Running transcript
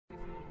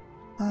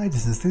Hi,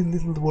 this is the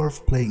little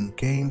dwarf playing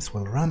games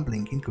while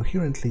rambling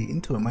incoherently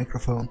into a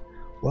microphone.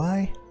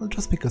 Why? Well,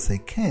 just because I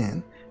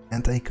can,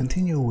 and I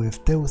continue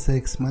with Deus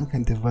Ex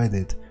Mankind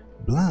Divided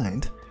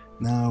Blind.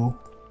 Now,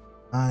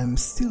 I'm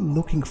still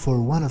looking for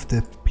one of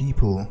the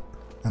people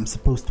I'm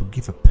supposed to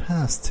give a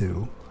pass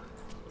to,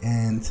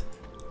 and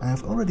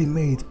I've already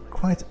made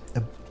quite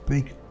a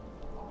big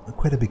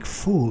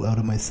fool out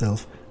of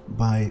myself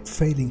by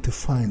failing to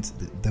find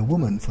the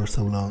woman for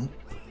so long.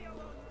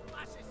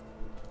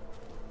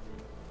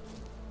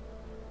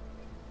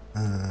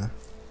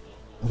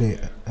 Okay,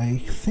 I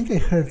think I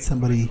heard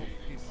somebody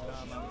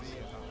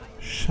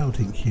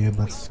shouting here,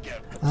 but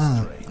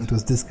it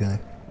was this guy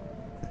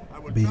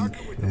being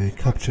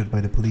captured by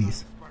the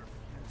police.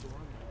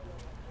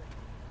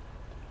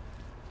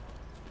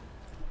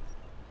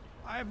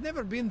 I've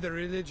never been the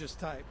religious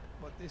type,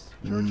 but this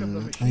Church of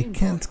the Machine I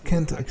can't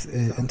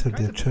enter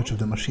the Church of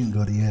the Machine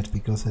God yet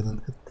because I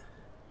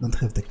don't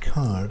have the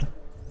card.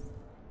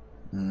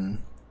 Now,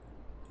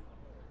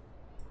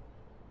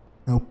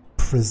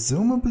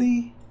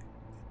 presumably,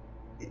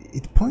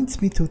 it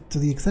points me to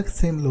the exact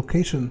same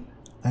location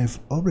I've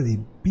already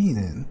been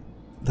in.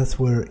 That's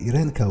where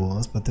Irenka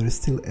was, but there is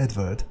still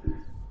Edward.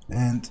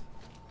 And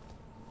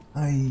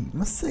I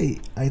must say,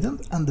 I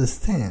don't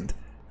understand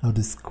how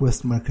this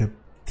quest marker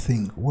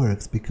thing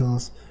works,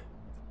 because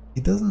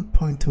it doesn't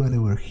point to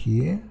anywhere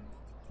here,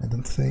 I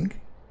don't think.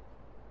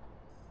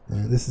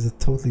 This is a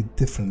totally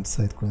different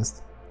side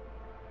quest.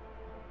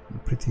 I'm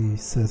pretty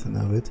certain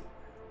of it.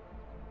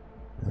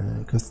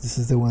 Because this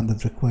is the one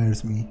that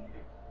requires me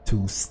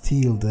to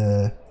steal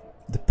the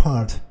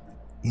part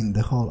in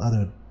the whole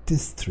other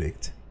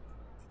district.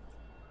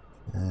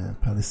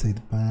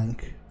 Palisade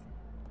Bank.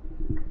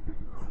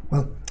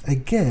 Well, I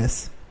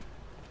guess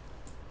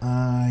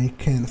I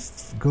can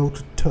go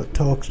to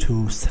talk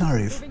to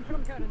Sarif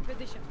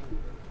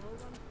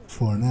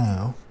for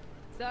now.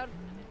 Sir,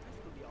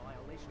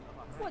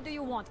 what do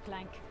you want,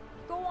 Clank?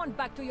 Go on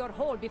back to your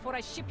hole before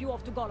I ship you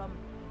off to Gollum.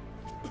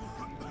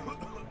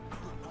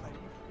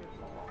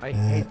 I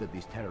hate that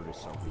these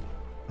terrorists are weak.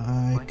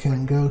 I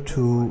can go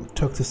to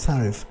talk to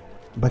Sarif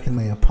back in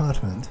my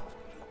apartment.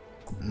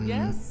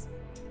 Yes?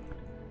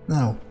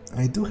 Now,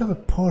 I do have a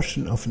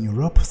portion of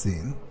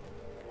neuropathy,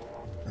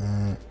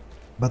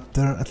 but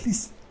there are at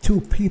least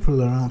 2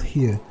 people around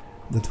here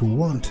that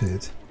want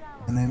it,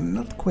 and I'm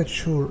not quite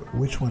sure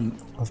which one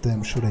of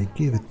them should I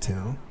give it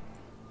to.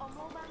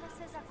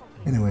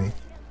 Anyway.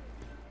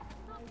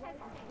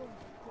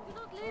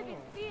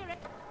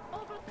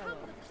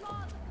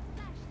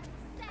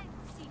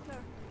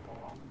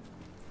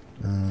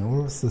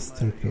 Where was the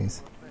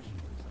staircase?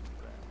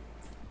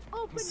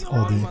 It's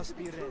holding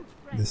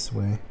this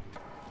way.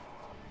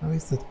 How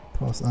is that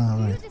possible? Ah,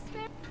 right.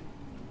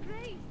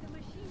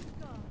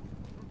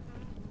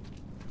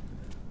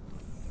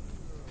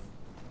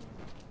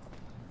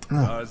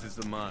 Ours is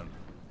the man.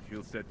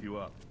 He'll set you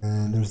up.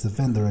 And there's the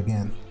vendor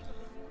again.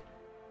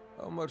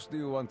 How much do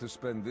you want to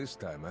spend this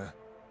time, eh?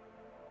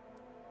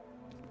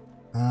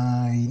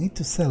 I need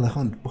to sell a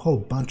whole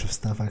bunch of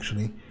stuff,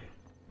 actually.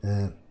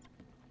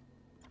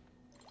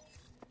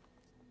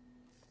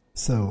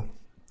 So,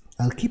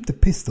 I'll keep the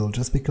pistol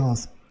just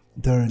because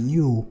there are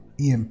new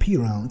EMP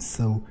rounds,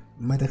 so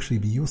it might actually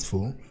be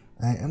useful.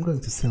 I am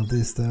going to sell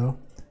this though,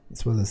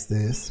 as well as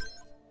this.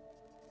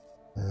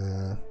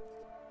 A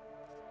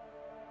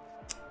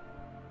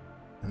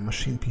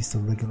machine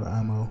pistol, regular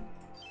ammo,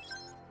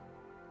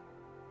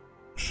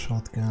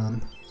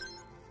 shotgun.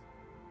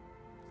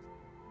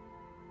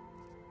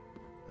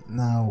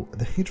 Now,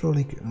 the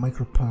hydraulic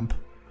micropump.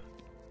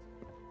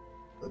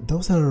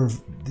 Those are...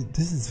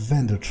 this is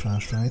vendor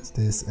trash, right?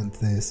 This and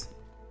this.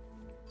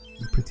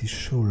 I'm pretty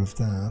sure of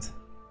that.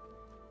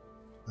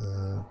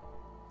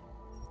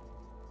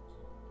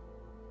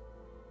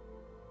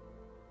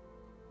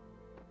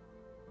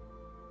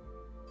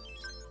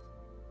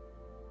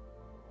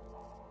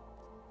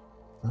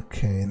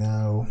 Okay,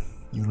 now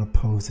you're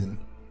opposing.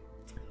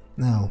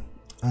 Now,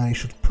 I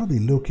should probably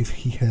look if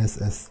he has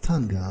a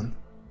stun gun.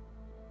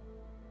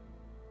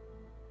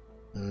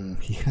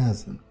 He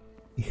hasn't.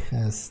 He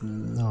has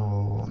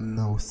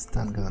no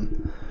stun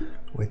gun,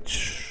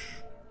 which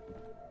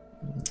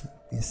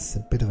is a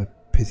bit of a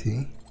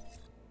pity.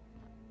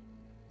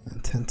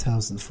 And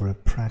 10,000 for a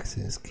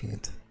practice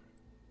kit.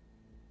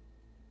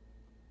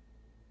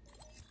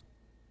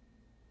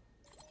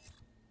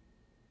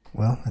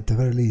 Well, at the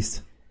very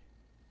least,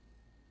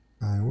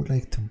 I would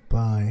like to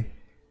buy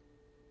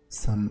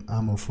some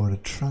ammo for the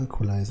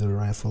tranquilizer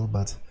rifle,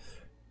 but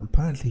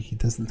apparently he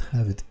doesn't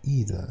have it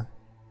either.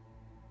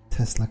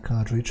 Tesla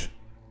cartridge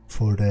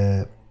for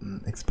the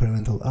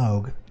experimental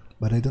AUG,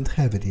 but I don't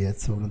have it yet,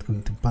 so I'm not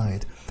going to buy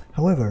it.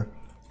 However,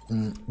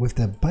 with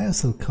the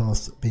biocell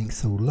cost being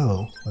so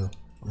low, well,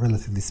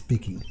 relatively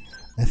speaking,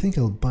 I think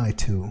I'll buy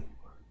 2.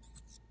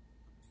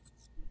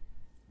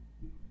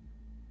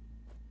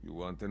 You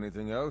want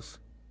anything else?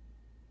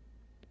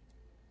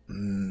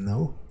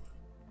 No.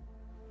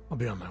 I'll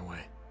be on my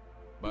way.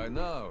 By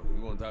now,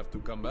 you won't have to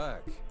come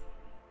back.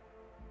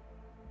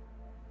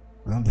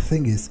 Well, the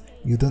thing is,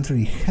 you don't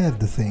really have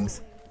the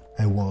things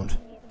I want.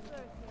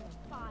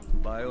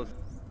 Bios.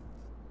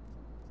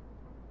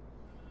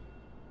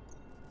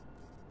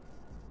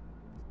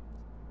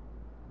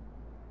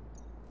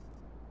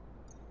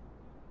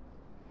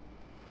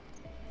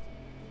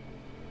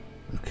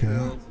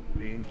 Okay.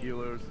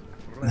 Painkillers.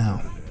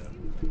 Now,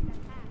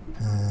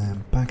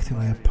 back to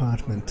my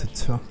apartment to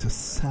talk to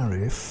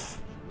Sarif.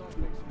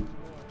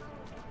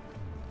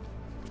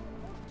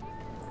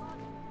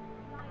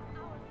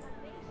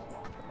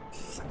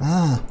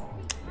 Ah,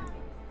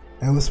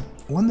 I was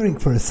wondering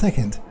for a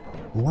second,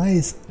 why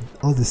is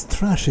all this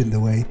trash in the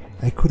way?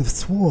 I could have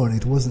sworn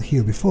it wasn't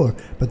here before,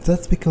 but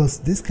that's because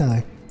this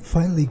guy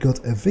finally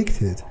got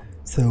evicted,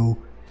 so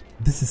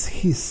this is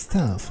his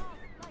stuff.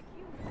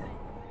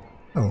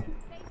 Oh,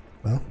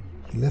 well,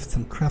 he left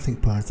some crafting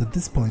parts. At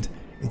this point,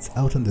 it's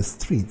out on the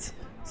streets,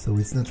 so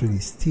it's not really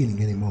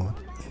stealing anymore.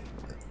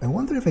 I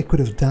wonder if I could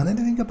have done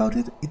anything about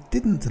it. It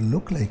didn't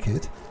look like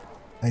it.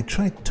 I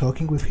tried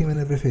talking with him and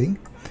everything,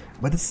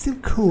 but it's still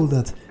cool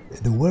that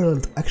the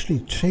world actually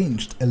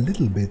changed a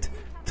little bit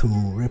to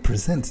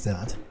represent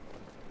that.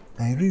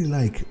 I really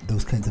like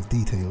those kinds of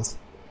details.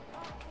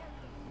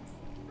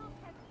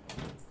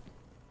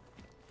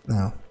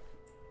 Now,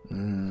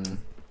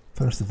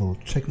 first of all,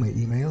 check my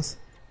emails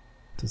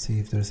to see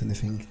if there's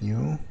anything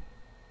new.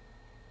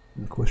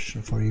 Any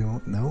question for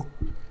you? No?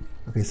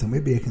 Okay, so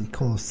maybe I can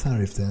call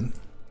Sarif then.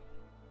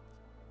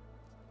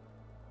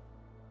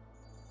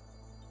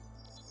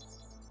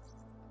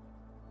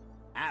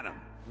 Adam,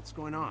 what's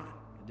going on?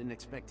 I didn't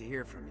expect to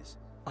hear from you.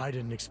 I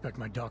didn't expect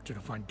my doctor to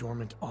find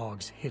dormant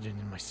augs hidden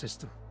in my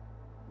system.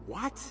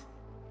 What?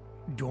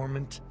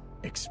 Dormant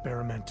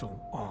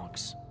experimental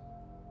augs.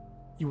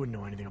 You wouldn't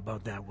know anything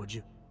about that, would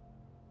you?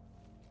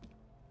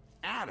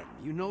 Adam,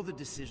 you know the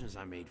decisions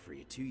I made for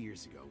you 2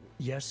 years ago.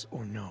 Yes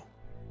or no?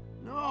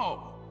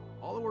 No!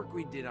 All the work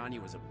we did on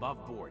you was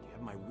above board. You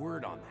have my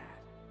word on that.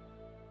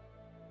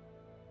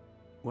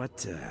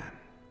 What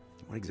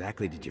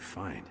exactly did you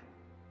find?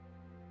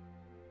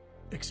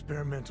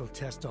 Experimental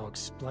test augs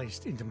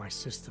spliced into my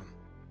system.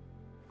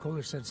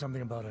 Kohler said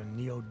something about a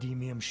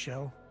neodymium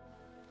shell.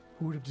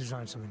 Who would have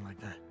designed something like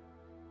that?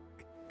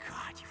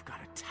 God, you've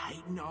got a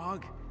Titan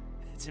aug?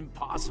 It's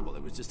impossible.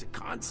 It was just a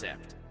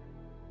concept.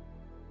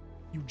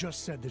 You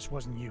just said this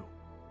wasn't you.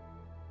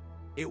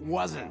 It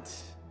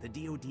wasn't. The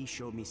DoD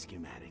showed me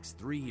schematics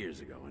 3 years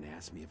ago and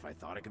asked me if I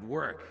thought it could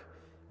work.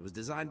 It was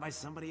designed by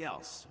somebody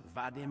else,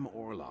 Vadim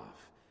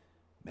Orlov.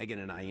 Megan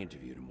and I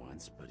interviewed him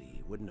once, but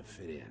he wouldn't have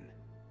fit in.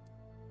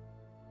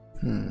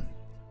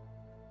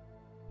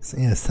 So,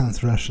 yeah,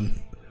 sounds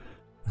Russian.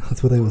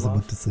 That's what I was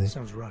about to say.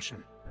 Sounds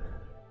Russian.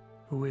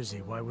 Who is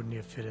he? Why wouldn't he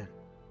have fit in?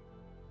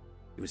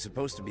 He was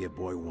supposed to be a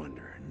boy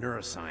wonder, a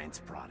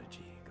neuroscience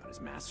prodigy. Got his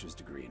master's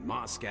degree in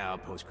Moscow,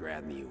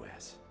 post-grad in the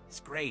US.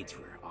 His grades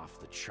were off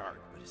the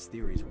chart, but his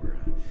theories were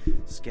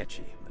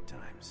sketchy at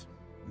times.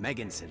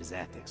 Megan said his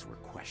ethics were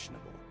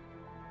questionable.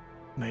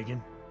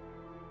 Megan?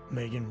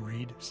 Megan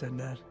Reed said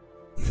that?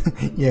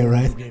 Yeah,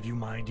 right. Who gave you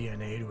my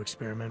DNA to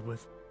experiment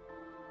with?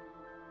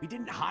 We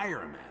didn't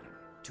hire him, Adam.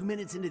 2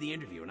 minutes into the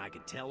interview, and I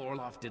could tell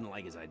Orlov didn't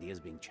like his ideas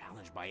being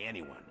challenged by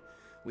anyone.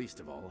 Least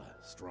of all,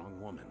 a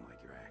strong woman like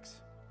your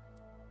ex.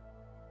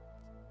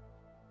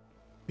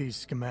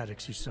 These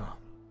schematics you saw.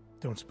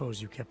 Don't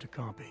suppose you kept a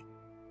copy?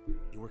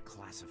 They were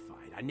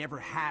classified. I never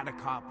had a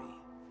copy.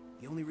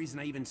 The only reason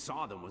I even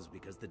saw them was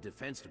because the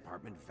Defense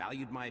Department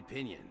valued my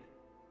opinion.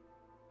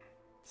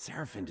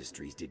 Sarif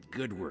Industries did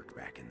good work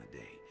back in the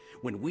day.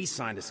 When we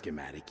signed a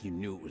schematic, you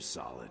knew it was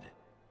solid.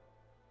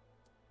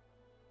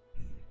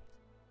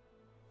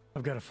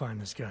 I've got to find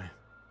this guy.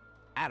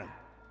 Adam,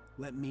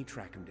 let me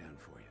track him down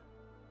for you.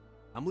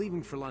 I'm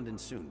leaving for London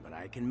soon, but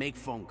I can make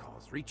phone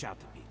calls, reach out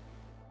to people.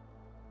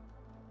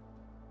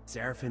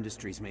 Sarif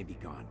Industries may be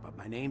gone, but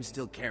my name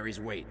still carries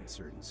weight in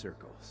certain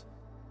circles.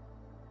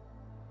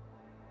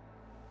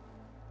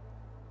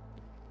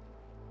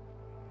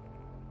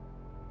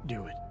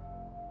 Do it.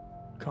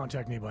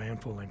 Contact me by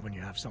infolink when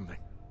you have something.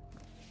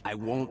 I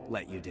won't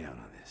let you down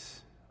on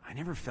this. I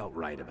never felt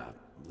right about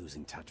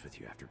losing touch with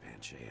you after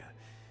Panchaea.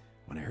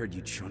 When I heard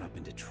you'd shown up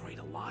in Detroit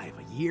alive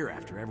a year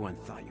after everyone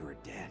thought you were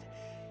dead.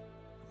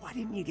 Why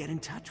didn't you get in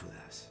touch with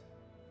us?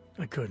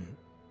 I couldn't.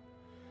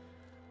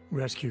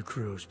 Rescue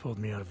crews pulled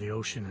me out of the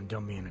ocean and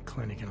dumped me in a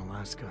clinic in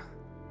Alaska.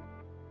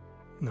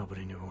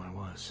 Nobody knew who I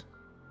was.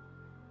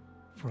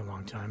 For a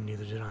long time,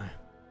 neither did I.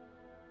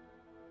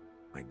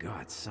 My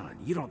God, son,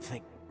 you don't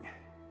think...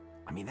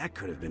 I mean, that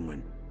could have been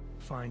when...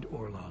 Find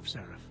Orlov,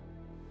 Sarif.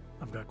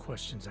 I've got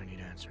questions I need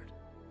answered.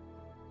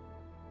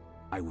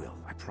 I will,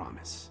 I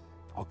promise.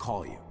 I'll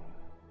call you.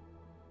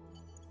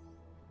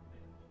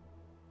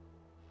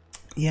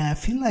 Yeah, I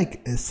feel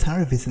like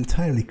Sarif is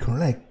entirely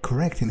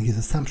correct in his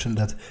assumption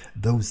that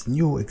those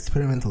new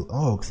experimental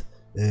augs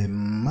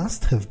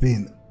must have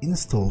been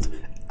installed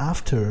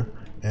after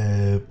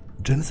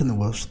Jensen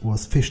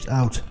was fished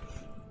out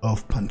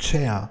of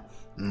Panchaea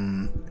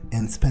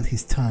and spent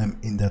his time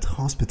in that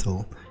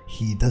hospital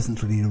he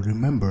doesn't really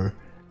remember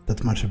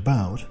that much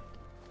about.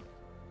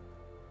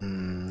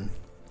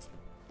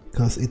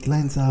 Because it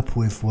lines up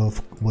with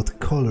what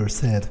Collar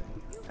said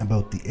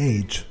about the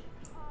age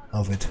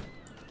of it.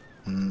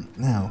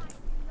 Now,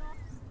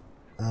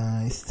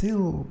 I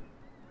still...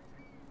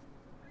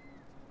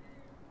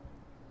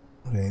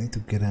 Okay, I need to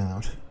get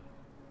out.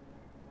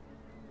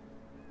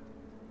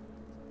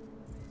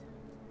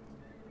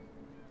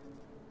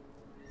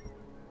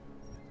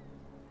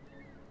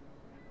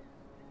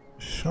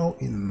 Show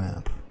in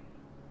map.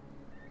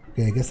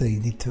 Okay, I guess I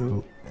need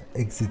to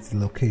exit the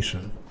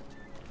location.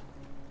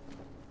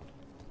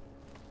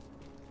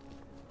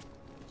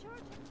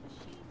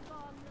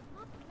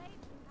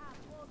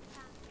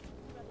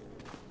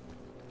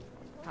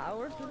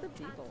 Power to the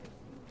people.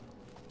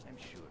 I'm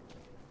sure.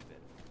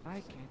 But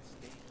I can't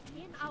stay.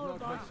 In our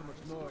bar,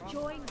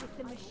 join with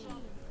the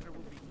machine.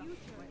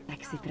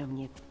 Tak si pro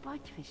mě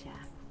pojď, Fisher.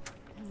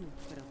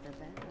 Pro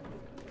tebe.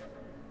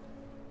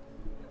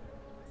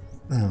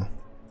 Now,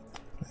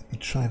 let me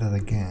try that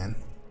again.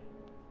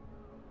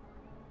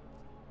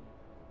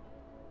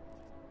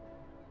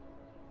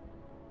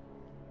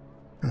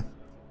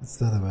 What's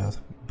that about?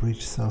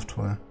 Breach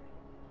software.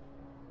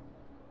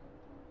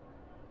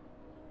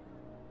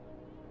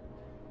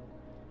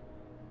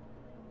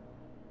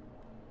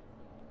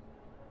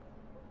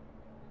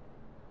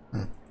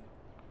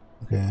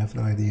 Okay, I have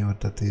no idea what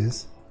that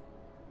is,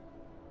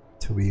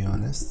 to be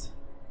honest.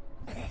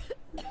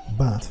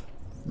 But,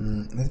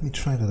 let me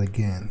try that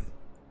again.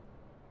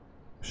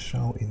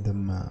 Show in the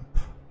map.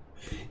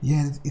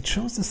 Yeah, it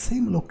shows the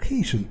same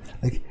location.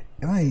 Like,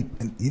 am I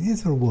an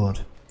idiot or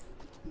what?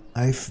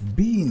 I've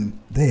been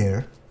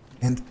there,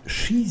 and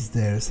she's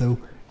there, so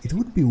it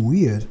would be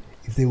weird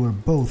if they were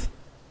both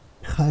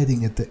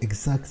hiding at the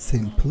exact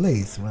same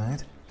place,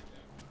 right?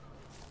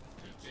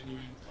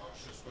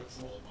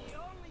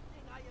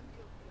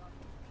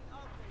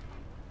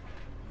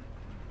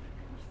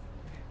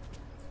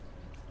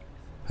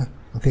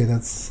 Okay,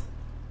 that's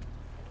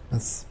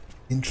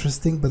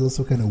interesting, but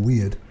also kind of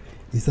weird.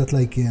 Is that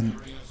like an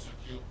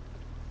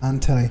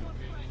anti...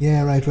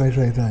 Yeah, right.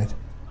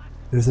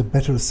 There's a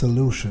better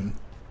solution.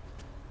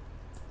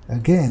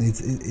 Again,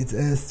 it's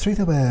a straight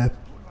up a...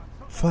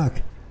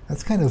 Fuck,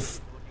 that's kind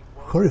of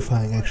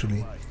horrifying,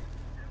 actually.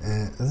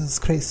 This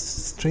is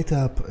straight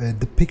up a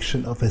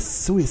depiction of a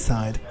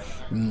suicide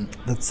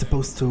that's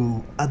supposed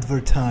to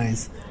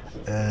advertise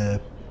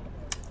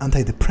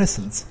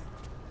antidepressants.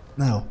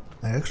 Now,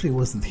 I actually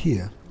wasn't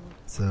here,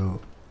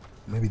 so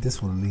maybe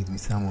this will lead me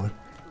somewhere.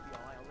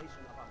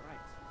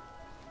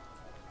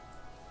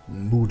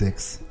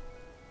 Moodex.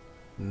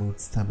 Mood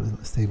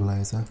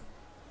stabilizer.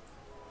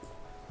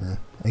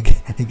 I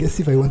guess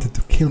if I wanted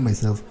to kill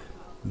myself,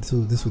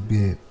 so this would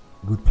be a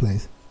good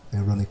place,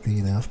 ironically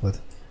enough, but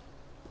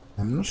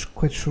I'm not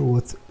quite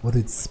sure what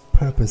its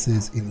purpose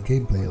is in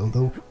gameplay,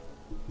 although...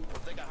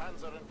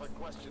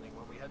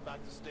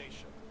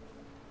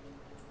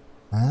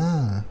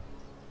 Ah!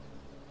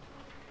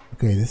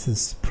 Okay, this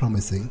is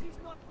promising.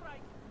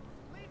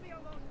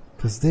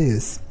 Because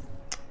this...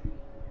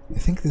 I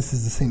think this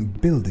is the same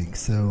building,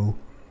 so...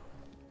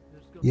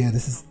 Yeah,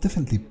 this is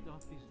definitely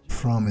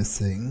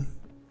promising.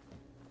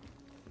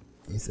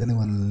 Is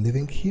anyone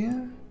living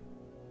here?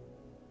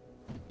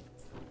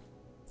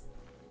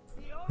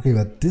 Okay,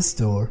 but this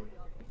door,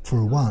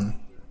 for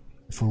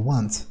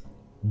once,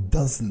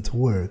 doesn't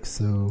work,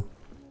 so...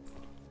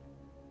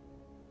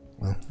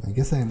 Well, I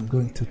guess I'm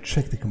going to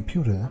check the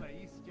computer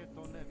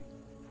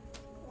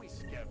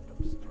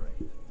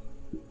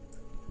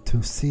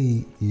to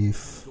see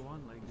if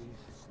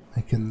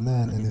I can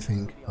learn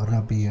anything.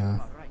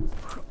 Rabi'ah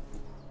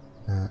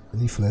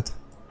leaflet.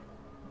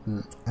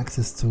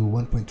 Access to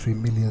 1.3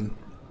 million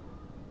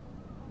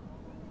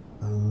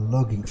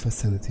logging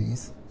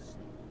facilities.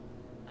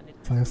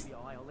 5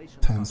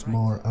 times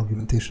more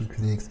augmentation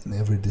clinics in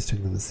every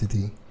district of the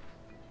city.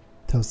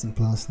 1,000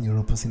 plus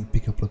neuropathin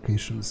pickup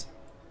locations.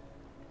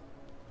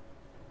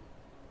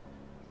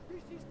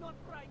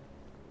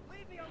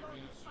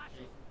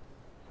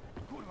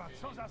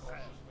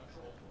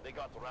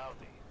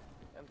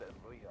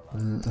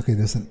 Okay,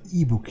 there's an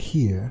ebook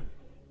here,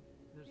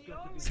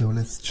 so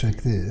let's check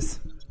this.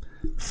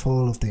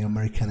 Fall of the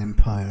American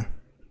Empire.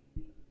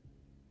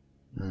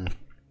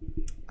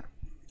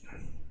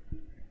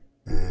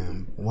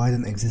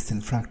 Widen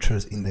existing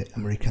fractures in the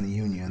American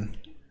Union.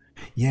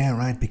 Yeah,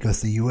 right,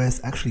 because the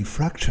US actually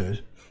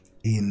fractured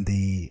in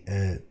the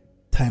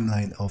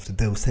timeline of the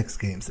Deus Ex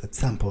games at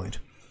some point.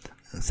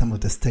 Some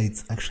of the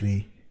states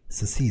actually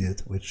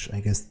seceded, which I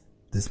guess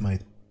this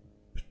might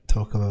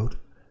talk about.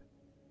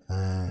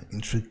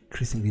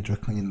 Increasingly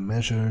draconian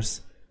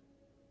measures.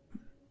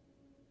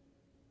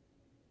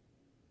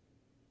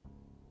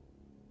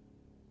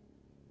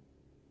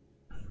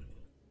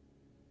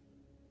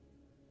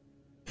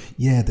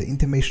 Yeah, the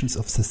intimations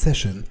of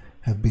secession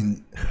have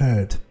been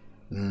heard,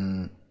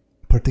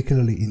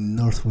 particularly in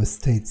Northwest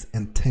states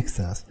and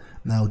Texas.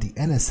 Now, the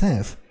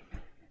NSF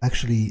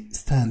actually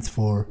stands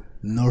for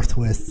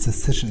Northwest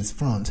Secessionist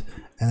Front,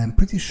 and I'm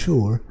pretty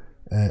sure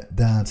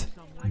that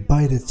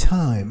by the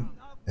time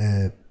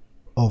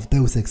of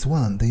Deus Ex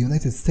 1, the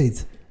United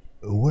States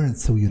weren't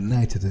so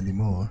united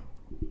anymore.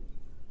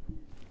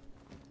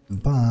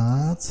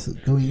 But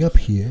going up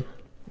here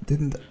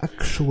didn't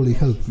actually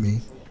help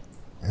me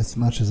as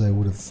much as I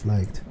would have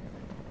liked.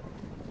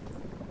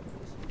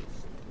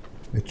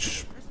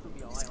 Which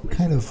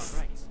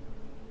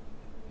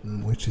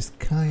is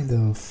kind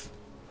of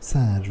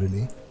sad,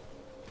 really.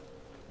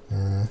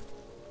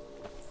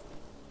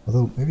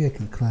 Although maybe I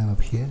can climb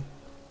up here.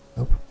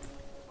 Nope.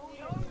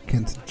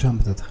 Can't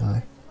jump that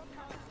high.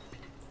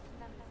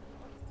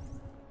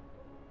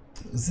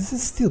 This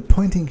is still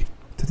pointing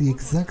to the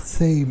exact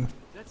same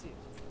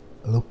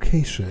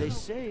location. They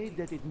say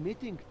that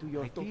admitting to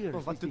your fears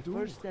is the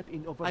first step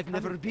in overcoming. I've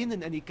never been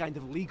in any kind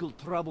of legal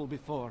trouble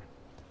before.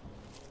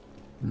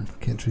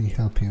 Can't really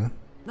help you.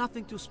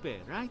 Nothing to spare,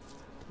 right?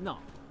 No,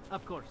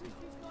 of course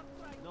not.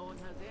 No one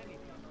has anything.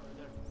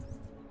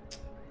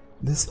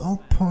 This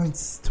all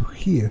points to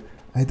here.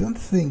 I don't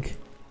think,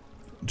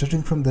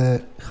 judging from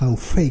how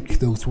fake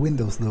those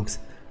windows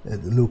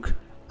look,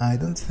 I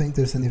don't think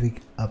there's anything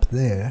up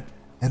there.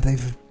 And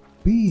I've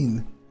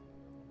been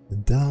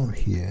down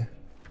here,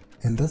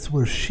 and that's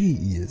where she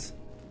is.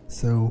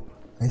 So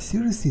I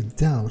seriously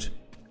doubt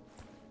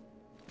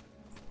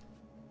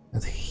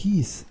that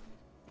he's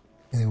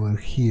anywhere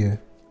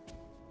here.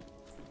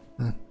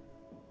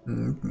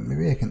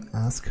 Maybe I can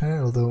ask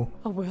her, although...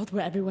 A world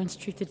where everyone's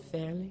treated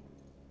fairly?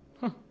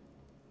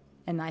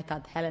 And I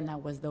thought Helena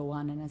was the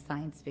one in a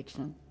science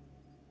fiction.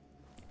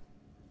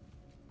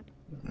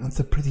 That's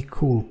a pretty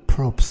cool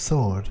prop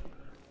sword,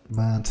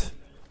 but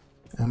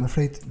I'm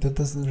afraid that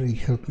doesn't really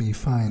help me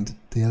find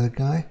the other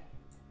guy.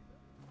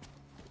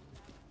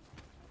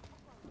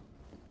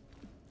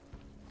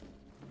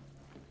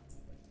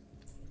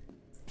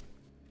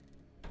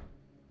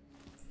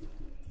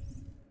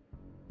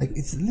 Like,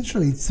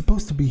 it's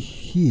supposed to be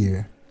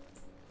here.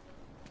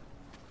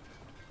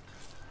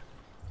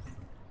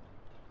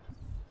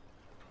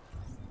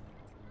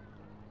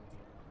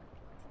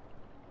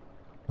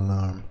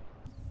 Alarm.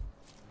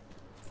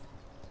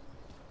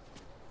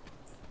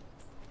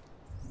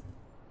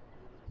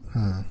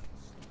 Huh.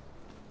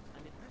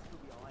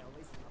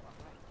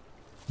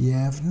 Yeah, I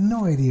have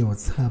no idea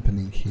what's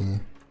happening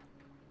here.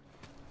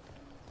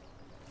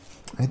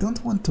 I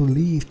don't want to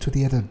leave to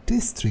the other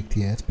district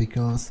yet,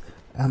 because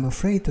I'm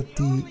afraid that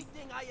the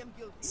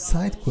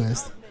side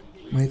quest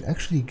might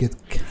actually get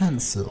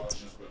cancelled.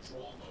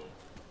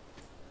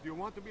 Do you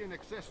want to be an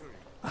accessory?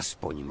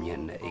 Aspoň mě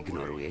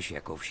neignoruješ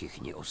jako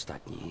všichni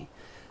ostatní.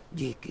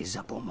 Díky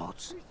za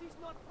pomoc.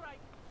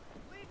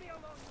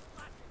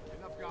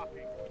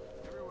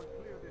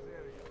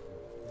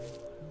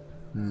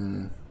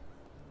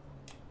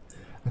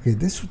 Okay,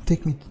 this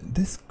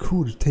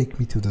could take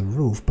me to the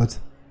roof, but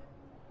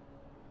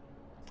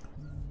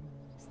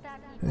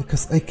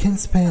because I can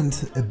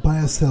spend a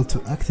biocell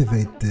to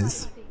activate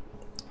this,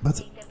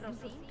 but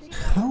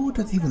how would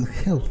that even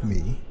help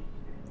me?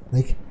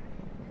 Like,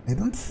 I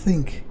don't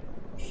think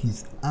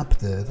he's up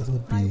there. That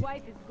would be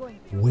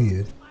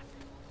weird.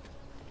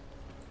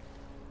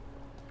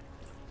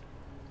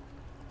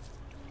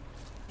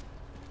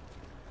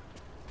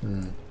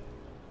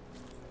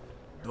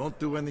 Don't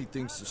do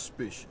anything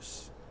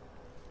suspicious.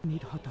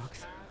 Need hot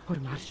dogs or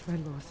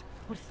marshmallows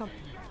or something.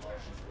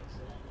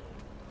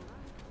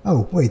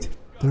 Oh, wait.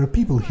 There are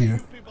people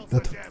here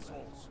that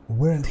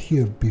weren't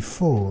here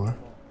before.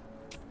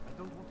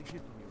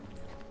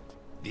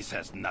 This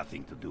has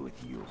nothing to do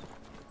with you.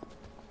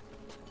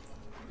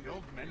 The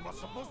old man was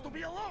supposed to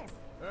be alone.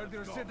 Heard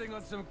you're sitting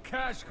on some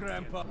cash,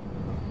 Grandpa.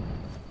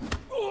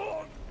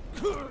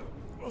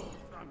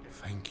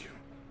 Thank you.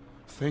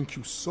 Thank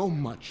you so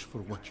much for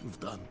what you've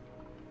done.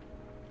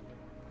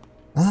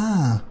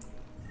 Ah!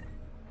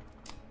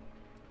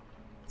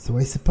 So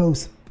I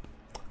suppose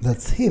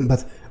that's him,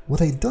 but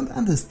what I don't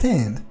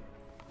understand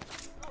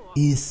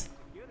is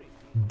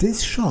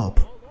this shop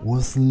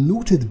was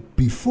looted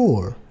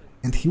before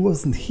and he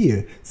wasn't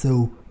here,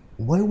 so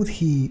why would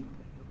he...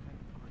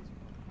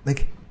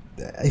 Like,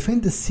 I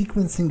find the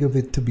sequencing of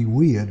it to be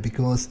weird,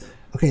 because,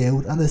 okay, I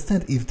would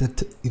understand if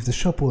the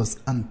shop was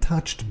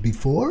untouched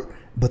before,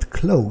 but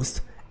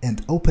closed,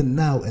 and open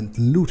now and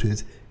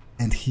looted,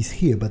 and he's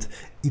here, but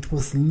it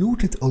was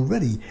looted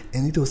already,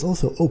 and it was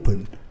also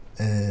open,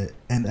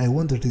 and I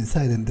wandered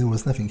inside and there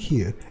was nothing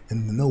here,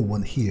 and no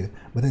one here,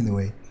 but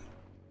anyway.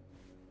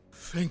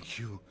 Thank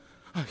you.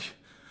 I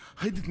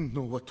didn't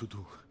know what to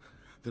do.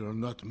 There are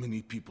not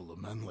many people a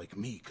man like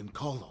me can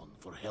call on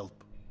for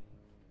help.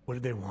 What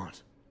did they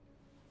want?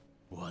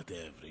 What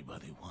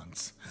everybody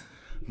wants.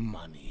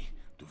 Money,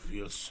 to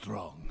feel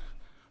strong.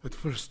 At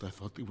first I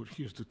thought they were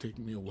here to take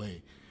me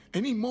away.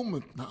 Any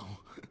moment now,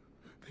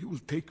 they will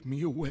take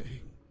me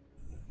away.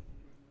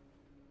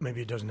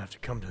 Maybe it doesn't have to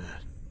come to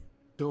that.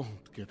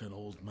 Don't get an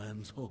old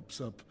man's hopes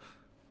up.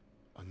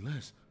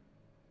 Unless...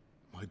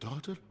 my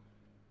daughter?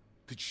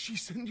 Did she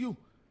send you?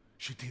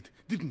 She did,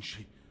 didn't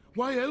she?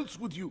 Why else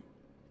would you?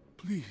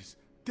 Please,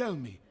 tell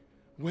me,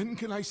 when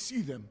can I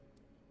see them?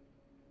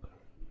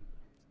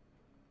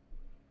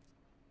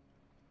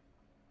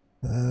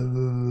 I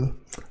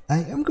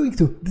am going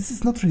to... This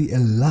is not really a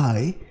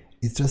lie.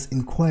 is just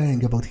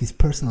inquiring about his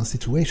personal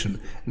situation.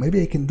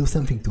 Maybe I can do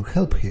something to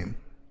help him.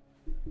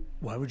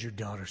 Why would your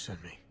daughter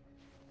send me?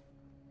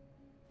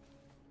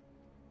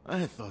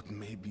 I thought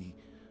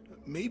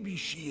maybe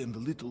she and the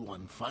little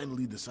one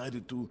finally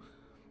decided to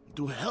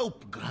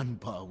help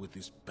Grandpa with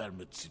his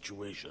permit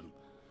situation.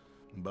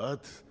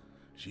 But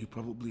she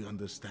probably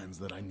understands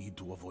that I need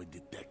to avoid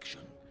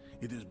detection.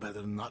 It is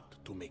better not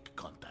to make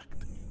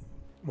contact.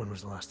 When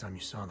was the last time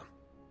you saw them?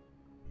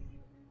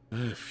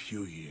 A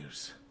few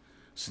years.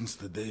 Since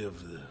the day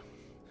of the...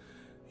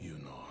 you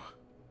know.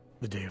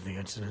 The day of the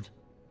incident?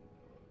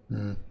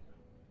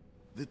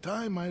 The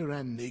time I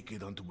ran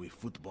naked onto a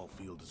football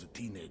field as a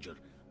teenager,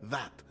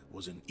 that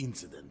was an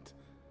incident.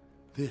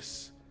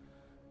 This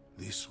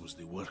was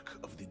the work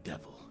of the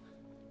devil.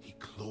 He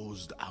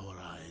closed our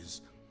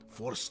eyes,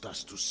 forced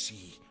us to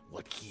see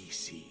what he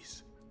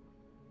sees.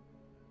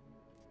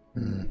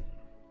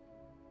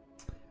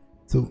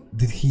 So,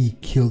 did he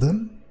kill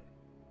them?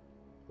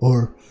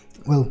 Or,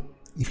 well,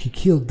 if he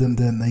killed them,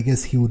 then I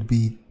guess he would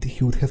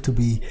have to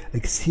be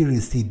like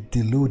seriously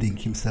deluding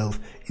himself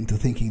into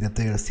thinking that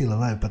they are still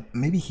alive. But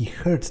maybe he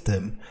hurt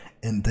them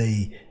and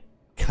they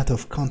cut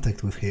off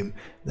contact with him.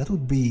 That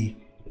would be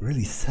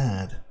really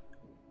sad.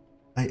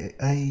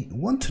 I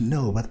want to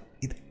know, but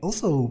it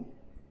also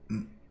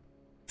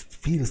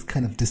feels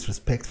kind of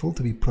disrespectful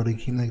to be prodding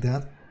him like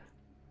that.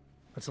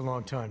 That's a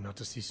long time not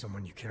to see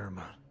someone you care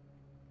about.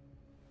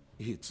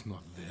 It's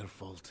not their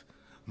fault.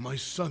 My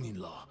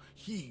son-in-law,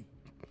 he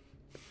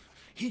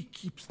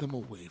keeps them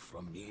away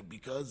from me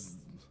because...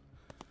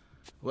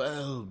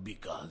 well,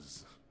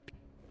 because...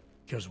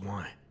 Because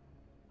why?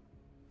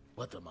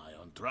 What am I,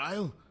 on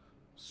trial?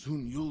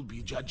 Soon you'll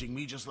be judging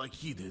me just like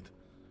he did.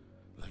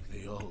 Like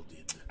they all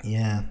did.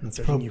 Yeah, that's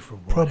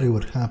probably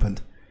what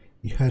happened.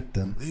 He hurt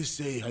them. They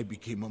say I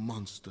became a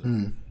monster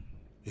in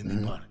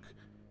the park.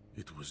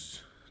 It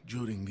was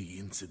during the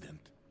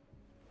incident.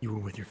 You were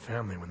with your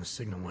family when the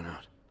signal went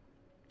out.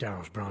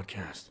 Darrow's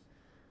broadcast.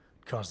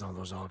 It caused all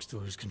those augs to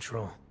lose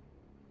control.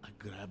 I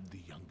grabbed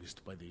the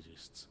youngest by the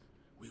wrists.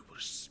 We were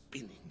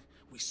spinning.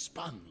 We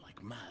spun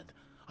like mad.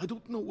 I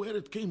don't know where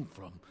it came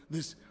from.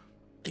 This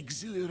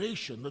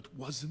exhilaration that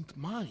wasn't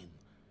mine.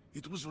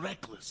 It was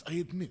reckless, I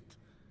admit.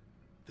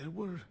 There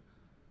were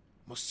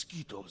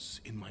mosquitoes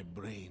in my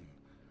brain.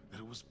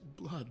 There was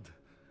blood.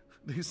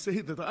 They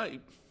say that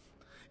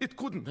it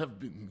couldn't have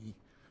been me.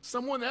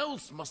 Someone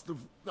else must have...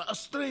 a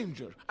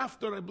stranger,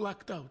 after I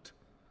blacked out.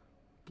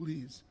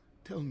 Please,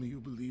 tell me you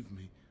believe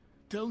me.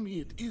 Tell me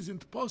it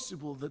isn't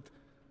possible that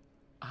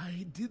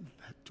I did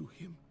that to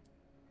him.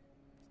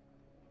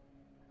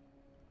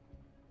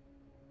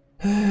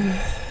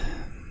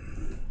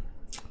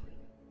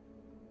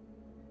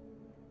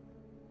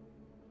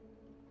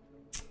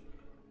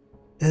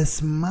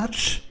 As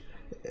much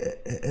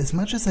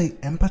as I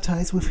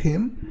empathize with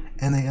him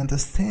and I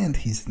understand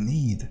his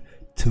need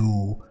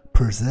to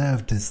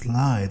preserve this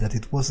lie, that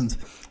it wasn't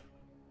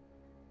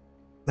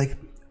like,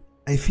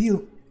 I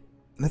feel,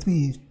 let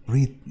me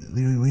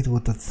read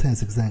what that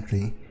says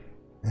exactly.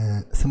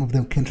 Some of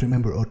them can't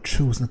remember or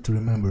choose not to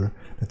remember.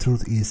 The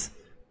truth is,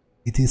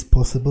 it is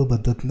possible,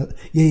 but that not...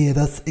 Yeah,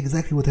 that's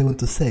exactly what I want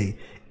to say.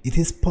 It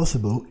is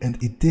possible,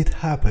 and it did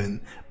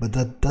happen, but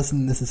that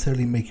doesn't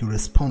necessarily make you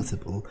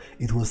responsible.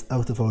 It was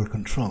out of our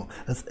control.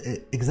 That's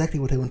exactly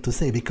what I want to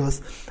say,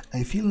 because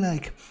I feel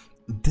like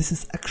this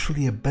is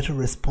actually a better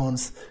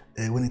response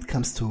when it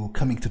comes to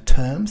coming to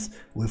terms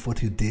with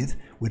what you did,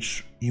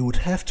 which you would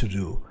have to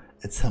do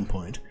at some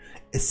point,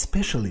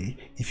 especially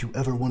if you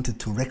ever wanted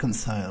to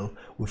reconcile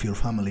with your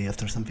family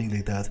after something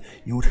like that.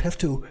 You would have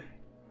to,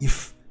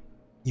 if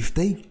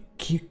they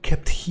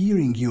kept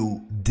hearing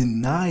you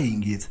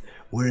denying it,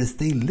 whereas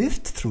they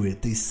lived through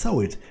it, they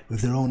saw it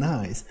with their own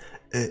eyes,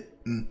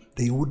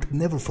 they would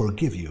never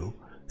forgive you.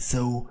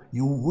 So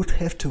you would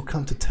have to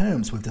come to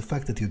terms with the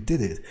fact that you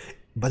did it,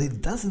 but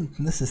it doesn't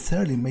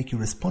necessarily make you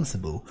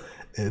responsible.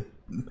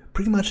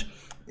 Pretty much,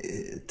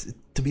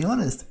 to be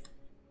honest,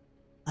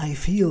 I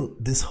feel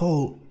this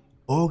whole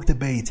org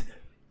debate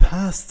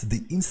past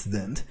the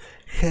incident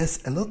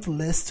has a lot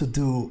less to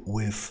do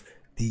with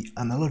the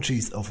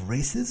analogies of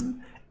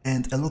racism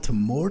and a lot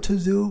more to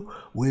do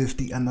with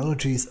the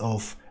analogies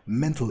of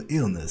mental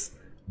illness,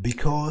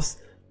 because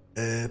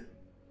at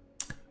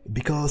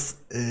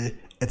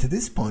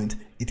this point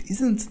it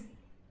isn't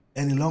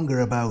any longer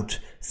about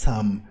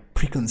some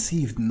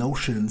preconceived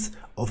notions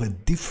of a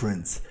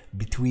difference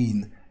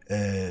between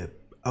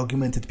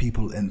augmented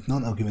people and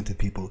non-augmented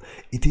people.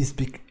 It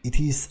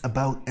is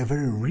about a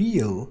very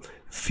real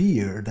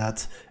fear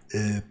that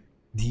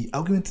the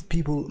augmented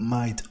people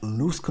might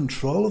lose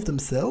control of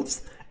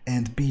themselves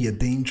and be a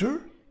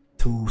danger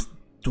to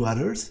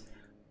others,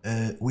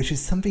 which is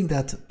something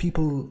that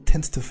people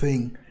tend to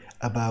think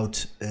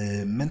about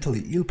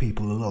mentally ill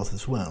people a lot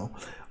as well,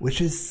 which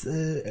is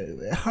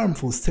a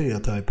harmful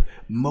stereotype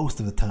most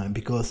of the time,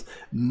 because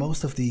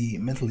most of the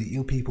mentally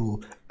ill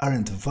people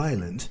aren't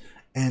violent,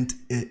 and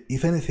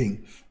if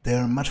anything, they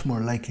are much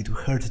more likely to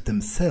hurt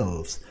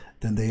themselves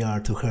than they are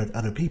to hurt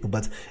other people.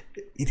 But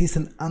it is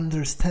an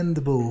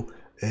understandable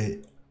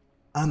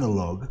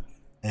analog,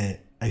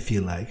 I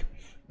feel like,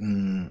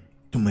 to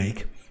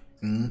make.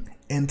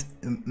 And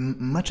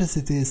much as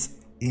it is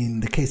in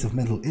the case of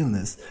mental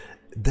illness,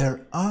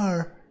 there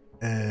are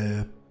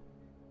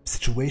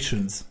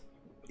situations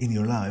in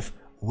your life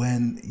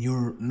when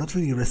you're not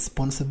really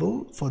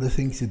responsible for the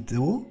things you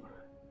do,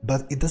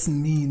 but it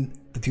doesn't mean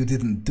that you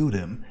didn't do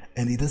them,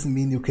 and it doesn't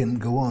mean you can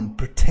go on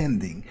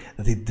pretending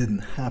that it didn't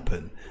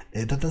happen.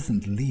 That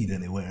doesn't lead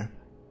anywhere.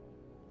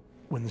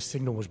 When the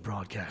signal was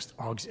broadcast,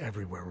 augs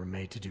everywhere were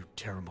made to do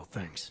terrible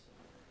things.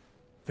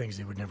 Things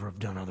they would never have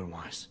done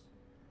otherwise.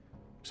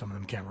 Some of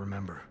them can't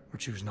remember, or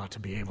choose not to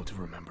be able to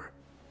remember.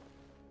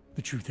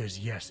 The truth is,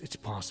 yes, it's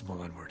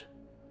possible, Edward.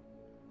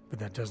 But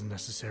that doesn't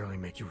necessarily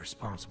make you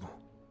responsible.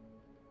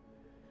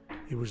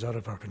 It was out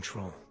of our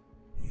control.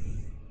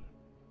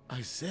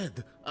 I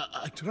said,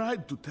 I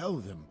tried to tell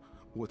them.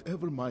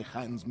 Whatever my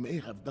hands may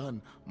have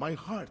done, my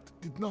heart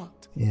did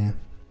not. Yeah.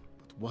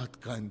 But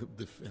what kind of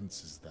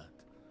defense is that?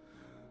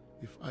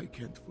 If I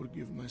can't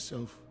forgive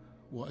myself,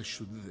 why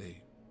should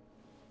they?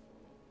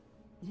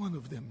 One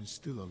of them is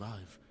still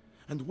alive,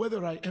 and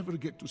whether I ever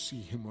get to see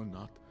him or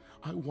not,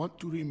 I want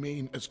to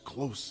remain as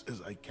close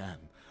as I can.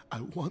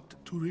 I want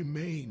to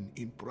remain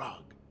in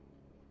Prague.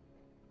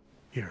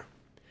 Here,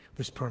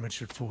 this permit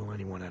should fool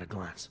anyone at a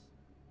glance.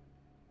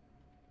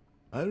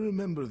 I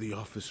remember the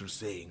officer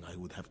saying I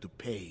would have to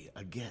pay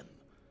again.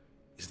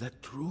 Is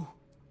that true?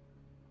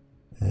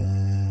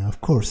 Of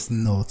course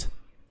not.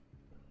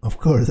 Of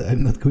course,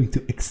 I'm not going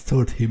to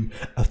extort him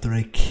after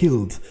I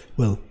killed,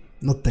 well,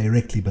 not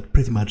directly, but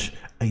pretty much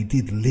I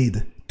did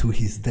lead to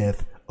his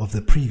death of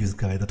the previous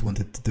guy that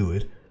wanted to do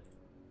it.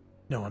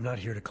 No, I'm not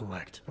here to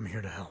collect. I'm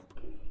here to help.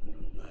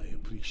 I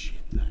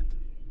appreciate that.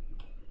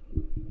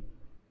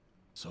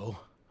 So,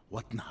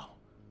 what now?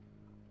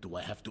 Do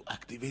I have to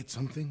activate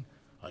something?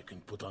 I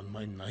can put on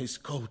my nice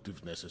coat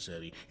if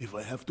necessary. If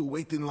I have to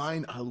wait in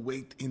line, I'll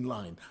wait in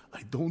line.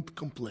 I don't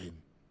complain.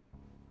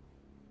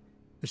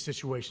 The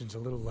situation's a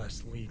little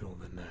less legal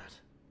than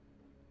that.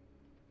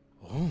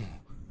 Oh.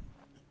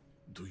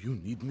 Do you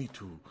need me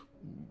to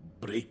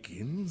break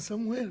in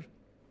somewhere?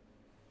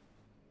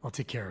 I'll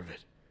take care of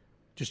it.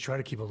 Just try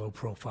to keep a low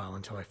profile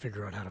until I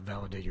figure out how to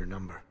validate your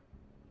number.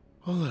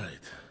 All right.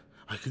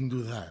 I can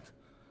do that.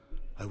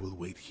 I will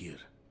wait here.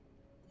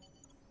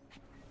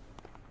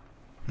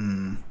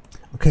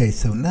 Okay,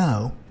 so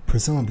now,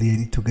 presumably I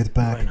need to get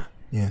back... Elena,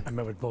 yeah. I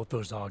met with both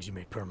those augs you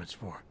made permits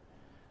for.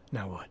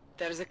 Now what?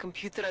 There's a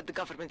computer at the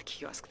government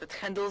kiosk that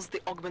handles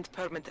the augment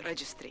permit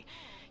registry.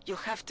 You'll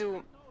have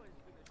to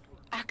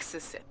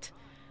access it,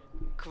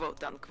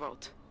 quote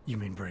unquote. You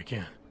mean break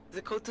in?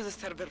 The code to the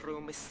server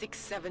room is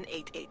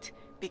 6788.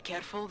 Be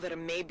careful, there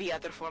may be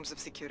other forms of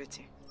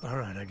security.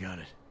 Alright, I got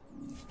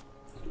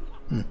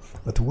it.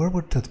 But where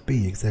would that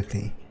be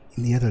exactly?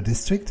 In the other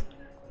district?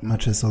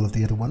 Much as all of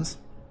the other ones?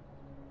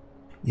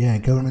 Yeah,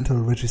 governmental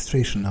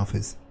registration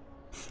office.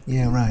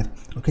 Yeah, right.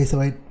 Okay, so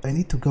I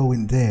need to go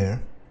in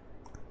there.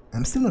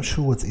 I'm still not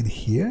sure what's in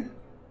here.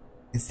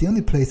 It's the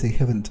only place I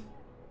haven't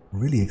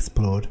really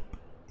explored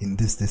in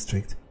this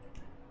district.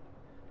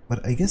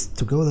 But I guess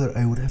to go there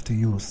I would have to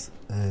use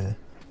the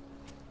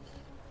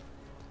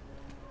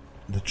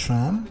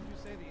tram.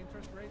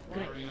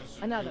 Great.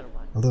 Another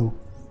one. Although,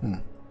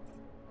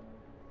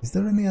 is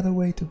there any other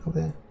way to go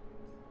there?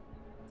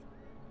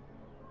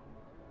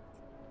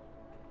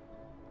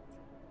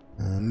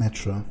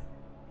 Metro.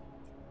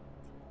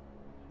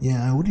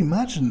 Yeah, I would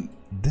imagine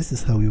this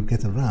is how you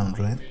get around,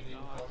 right?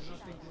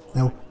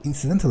 Now,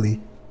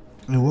 incidentally,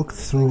 I walked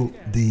through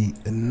the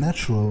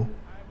natural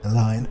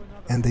line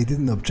and they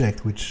didn't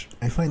object, which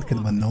I find kind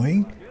of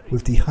annoying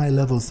with the high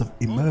levels of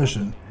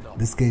immersion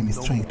this game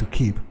is trying to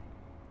keep.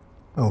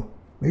 Oh,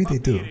 maybe they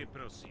do.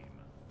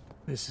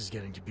 This is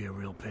getting to be a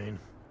real pain.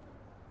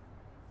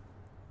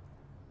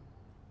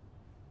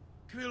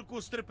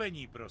 Chvilku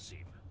strpení,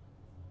 prosím.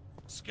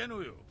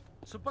 Skenuju.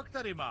 Co pak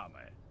tady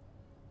máme?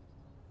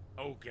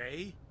 OK.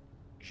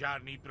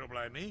 Žádný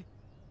problémy?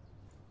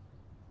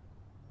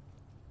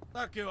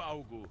 Tak jo,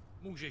 Augu.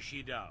 Můžeš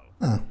jít dál.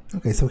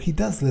 Okay, so he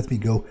does let me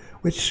go,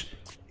 which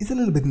is a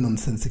little bit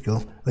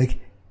nonsensical. Like,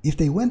 if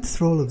they went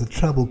through all of the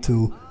trouble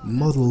to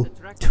model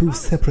two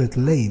separate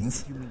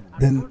lanes,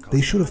 then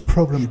they should have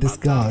programmed this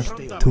guard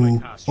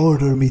to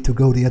order me to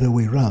go the other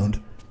way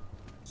round.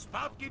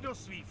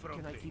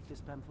 Can I keep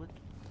this pamphlet?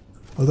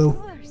 Although,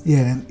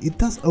 yeah, and it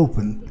does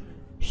open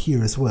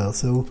here as well,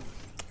 so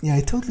yeah,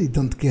 I totally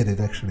don't get it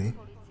actually.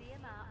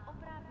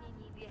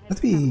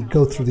 Let me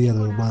go through the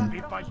other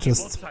one,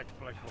 just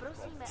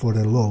for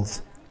the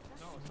lols.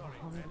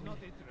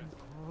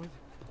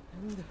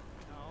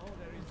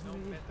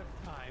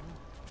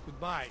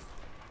 Goodbye.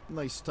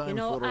 Nice time. You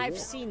know, for a I've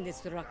walk. seen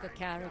this Rucker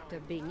character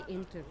being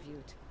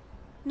interviewed.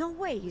 No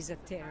way he's a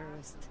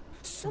terrorist.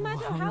 No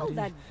matter how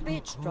that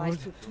bitch tries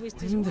to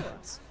twist his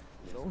words.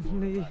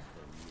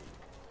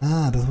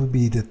 Ah, that would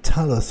be the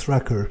Talos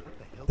Rucker,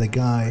 the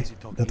guy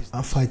that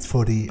fights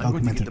for the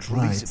augmented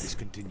rights.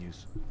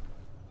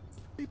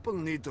 People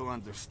need to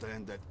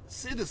understand that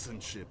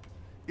citizenship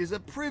is a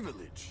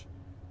privilege,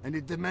 and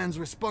it demands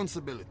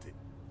responsibility.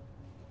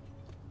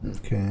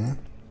 Okay.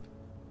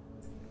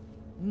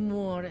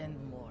 More and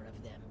more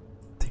of them.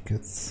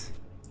 Tickets.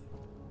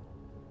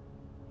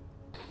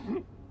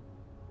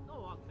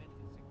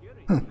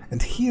 Huh.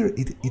 And here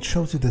it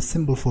shows you the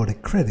symbol for the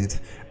credit,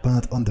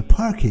 but on the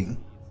parking,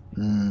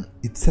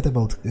 it said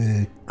about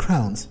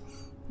crowns,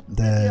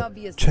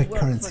 the Czech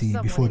currency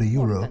before the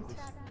euro.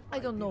 I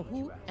don't know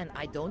who, and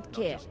I don't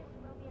care.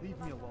 Leave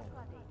me alone.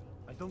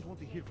 I don't want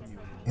to hear from you.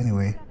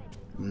 Anyway,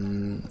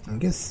 I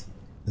guess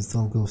this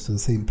all goes to the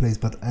same place,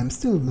 but I'm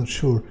still not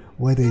sure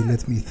why they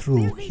let me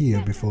through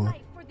here before.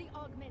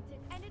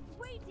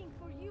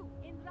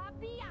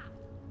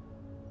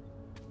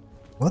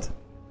 What?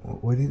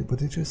 What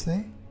did you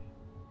say?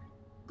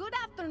 Good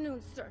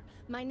afternoon, sir.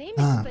 My name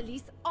is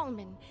Felice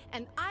Allman,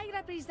 and I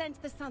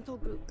represent the Santo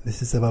Group.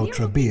 This is about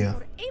Rabi'ah.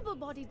 For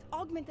able-bodied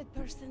augmented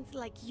persons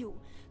like you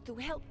to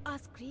help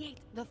us create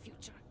the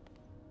future.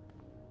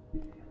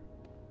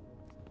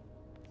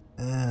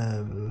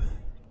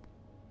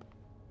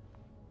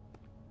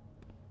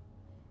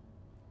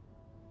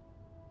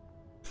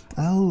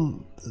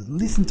 I'll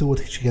listen to what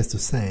she has to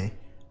say.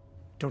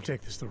 Don't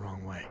take this the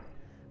wrong way,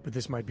 but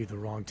this might be the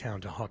wrong town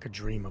to hawk a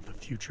dream of the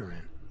future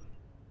in.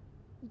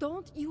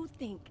 Don't you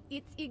think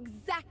it's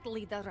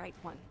exactly the right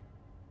one?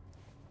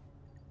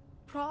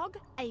 Prague,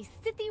 a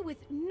city with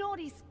no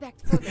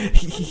respect for the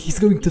He's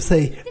going to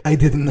say, I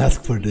didn't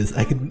ask for this,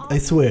 I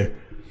swear.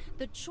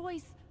 The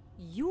choice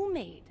you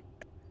made.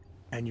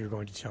 And you're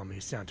going to tell me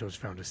Santos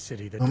found a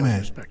city that Oh does man,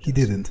 respect he us.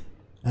 didn't.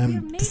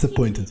 I'm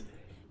disappointed.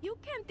 You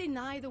can't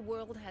deny the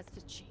world has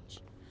to change.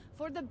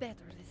 For the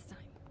better this time.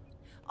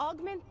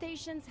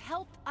 Augmentations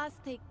helped us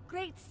take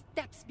great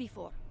steps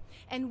before.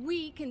 And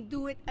we can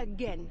do it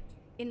again.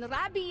 In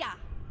Rabi'ah.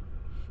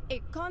 A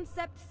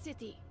concept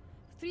city.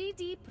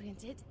 3D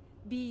printed.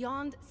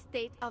 Beyond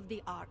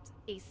state-of-the-art.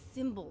 A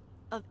symbol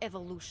of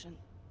evolution.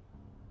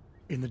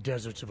 In the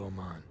deserts of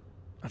Oman.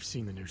 I've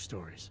seen the news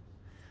stories.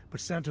 But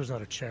Santo's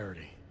not a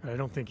charity, and I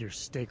don't think your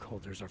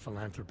stakeholders are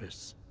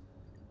philanthropists.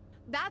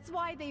 That's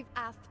why they've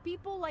asked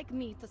people like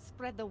me to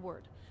spread the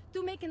word,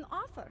 to make an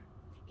offer.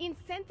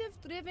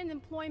 Incentive-driven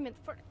employment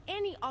for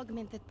any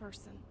augmented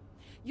person.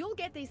 You'll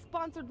get a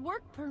sponsored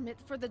work permit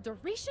for the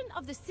duration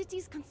of the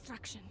city's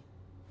construction.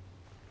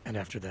 And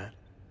after that?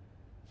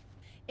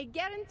 A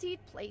guaranteed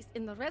place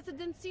in the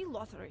residency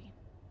lottery.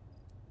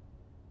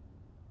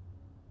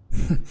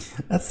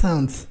 That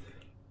sounds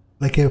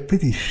like a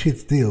pretty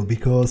shit deal,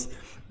 because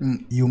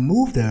you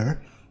move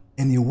there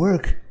and you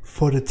work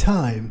for the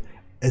time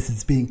as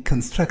it's being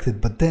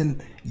constructed, but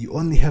then you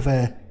only have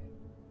a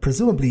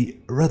presumably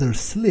rather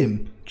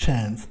slim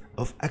chance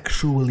of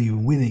actually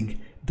winning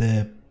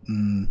the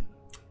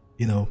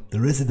the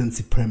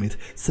residency permit.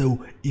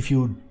 So if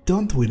you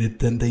don't win it,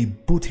 then they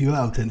boot you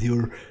out and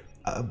you're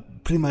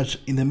pretty much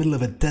in the middle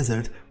of a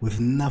desert with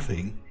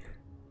nothing.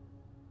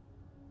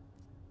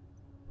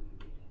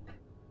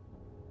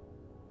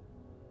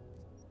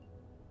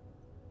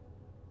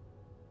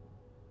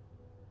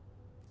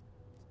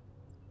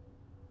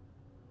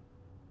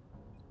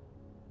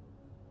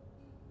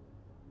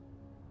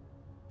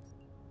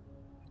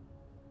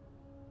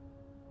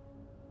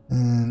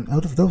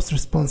 Out of those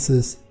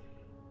responses,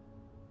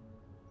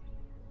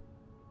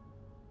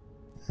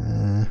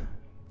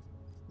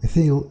 I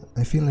feel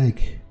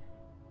like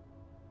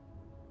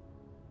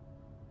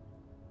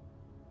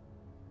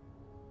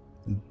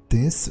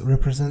this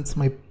represents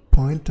my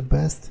point the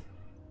best,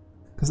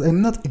 because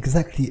I'm not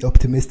exactly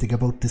optimistic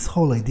about this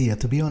whole idea.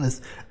 To be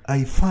honest,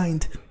 I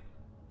find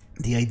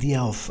the idea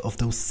of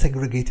those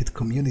segregated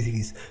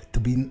communities to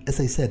be, as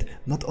I said,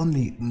 not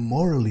only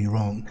morally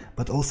wrong,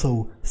 but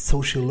also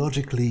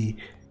sociologically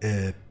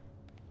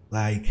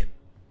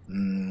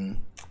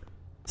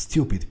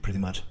stupid, pretty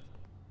much.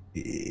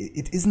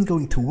 It isn't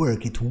going to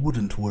work, it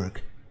wouldn't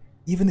work.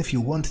 Even if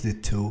you wanted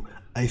it to,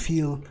 I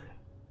feel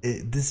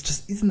this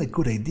just isn't a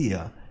good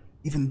idea.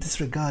 Even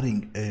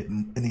disregarding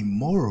any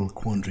moral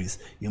quandaries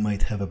you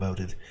might have about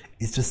it.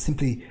 It's just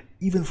simply,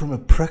 even from a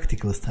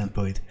practical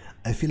standpoint,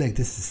 I feel like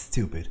this is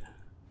stupid.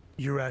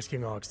 You're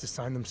asking augs to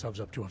sign themselves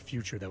up to a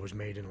future that was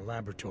made in a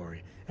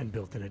laboratory and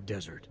built in a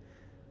desert.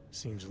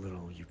 Seems a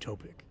little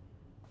utopic.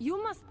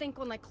 You must think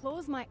when I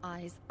close my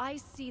eyes, I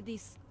see the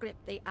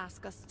script they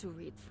ask us to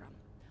read from.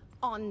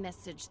 On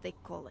message, they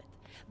call it.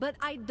 But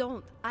I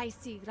don't. I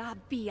see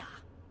Rabi'ah.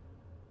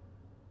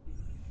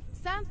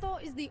 Santo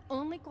is the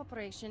only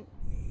corporation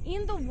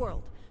in the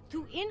world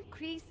to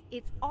increase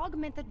its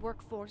augmented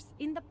workforce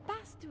in the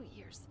past 2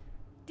 years.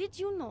 Did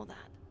you know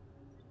that?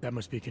 That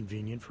must be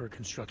convenient for a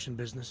construction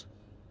business.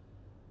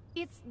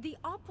 It's the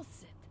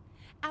opposite.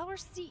 Our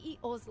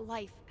CEO's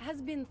life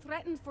has been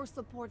threatened for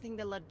supporting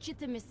the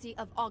legitimacy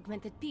of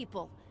augmented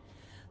people.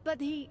 But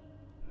he,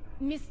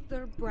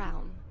 Mr.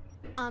 Brown,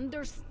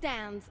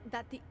 understands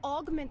that the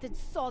augmented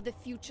saw the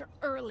future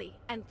early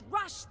and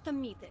rushed to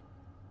meet it.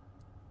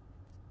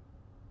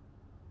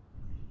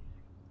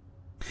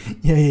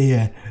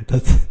 Yeah.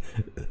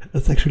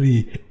 That's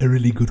actually a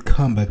really good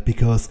comeback,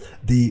 because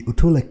the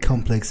Utulek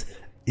complex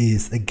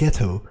is a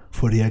ghetto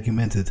for the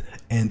augmented,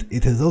 and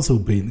it has also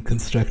been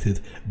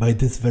constructed by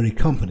this very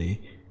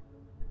company.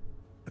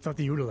 I thought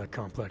the Udalek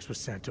complex was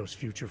Santos'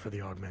 future for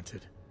the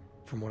augmented.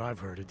 From what I've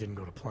heard, it didn't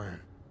go to plan.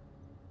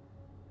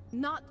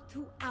 Not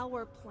to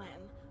our plan.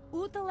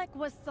 Udalek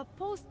was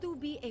supposed to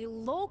be a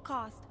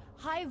low-cost,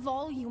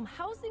 high-volume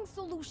housing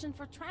solution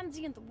for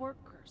transient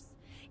workers.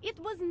 It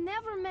was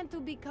never meant to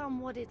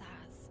become what it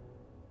has.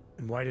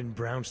 And why didn't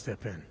Brown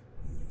step in?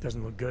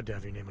 Doesn't look good to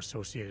have your name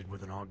associated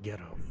with an aug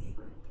ghetto.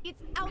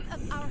 It's out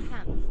of our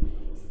hands.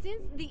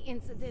 Since the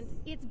incident,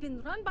 it's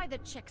been run by the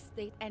Czech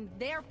state and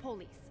their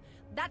police.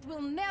 That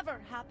will never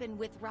happen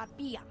with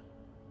Rabi'ah.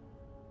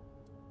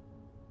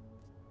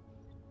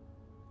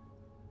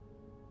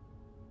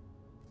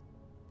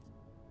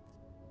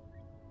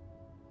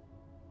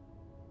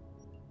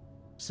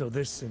 So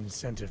this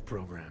incentive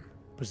program,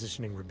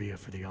 positioning Rabi'ah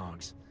for the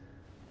augs,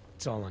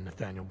 it's all on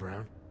Nathaniel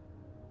Brown?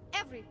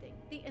 Everything.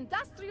 The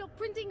industrial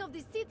printing of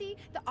the city,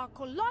 the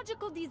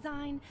archaeological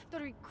design, the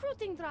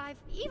recruiting drive,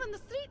 even the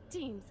street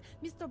teams.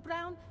 Mr.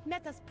 Brown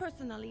met us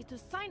personally to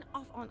sign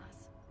off on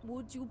us.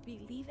 Would you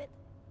believe it?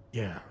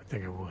 Yeah, I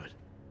think I would.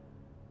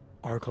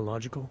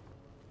 Archaeological?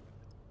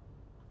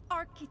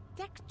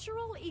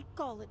 Architectural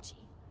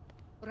ecology.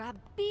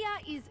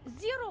 Rabi'ah is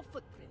zero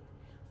footprint,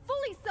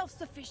 fully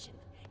self-sufficient.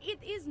 It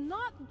is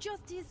not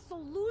just his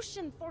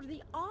solution for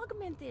the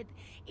augmented,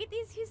 it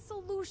is his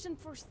solution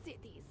for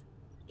cities.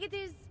 It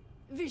is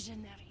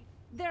visionary.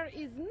 There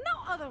is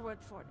no other word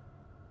for it.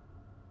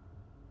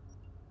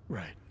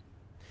 Right.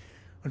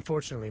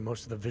 Unfortunately,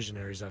 most of the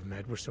visionaries I've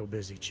met were so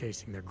busy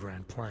chasing their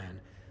grand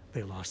plan,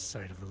 they lost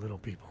sight of the little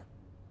people.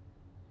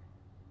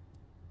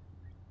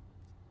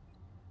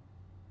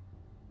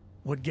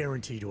 What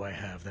guarantee do I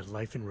have that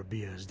life in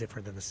Rabi'ah is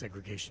different than the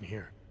segregation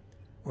here?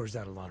 Or is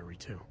that a lottery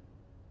too?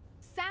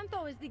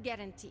 Santo is the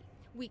guarantee.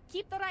 We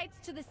keep the rights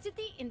to the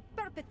city in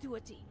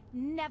perpetuity,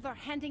 never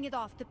handing it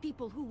off to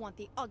people who want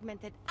the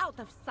augmented out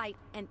of sight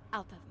and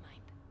out of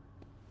mind.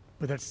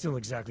 But that's still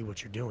exactly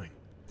what you're doing.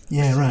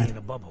 Yeah, right. In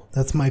a bubble,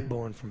 that's my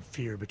born from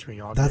fear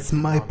between That's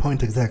my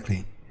point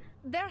exactly.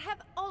 There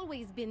have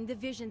always been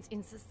divisions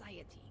in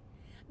society.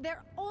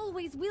 There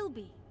always will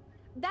be.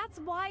 That's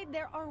why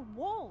there are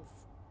walls.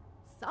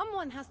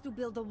 Someone has to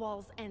build the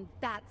walls, and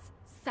that's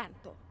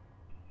Santo.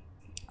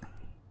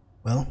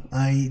 Well,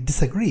 I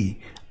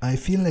disagree. I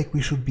feel like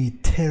we should be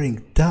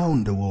tearing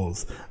down the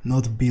walls,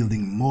 not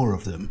building more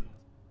of them.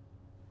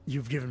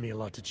 You've given me a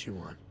lot to chew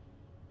on.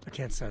 I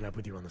can't sign up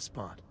with you on the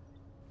spot.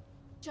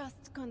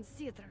 Just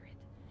consider it.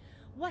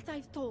 What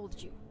I've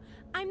told you.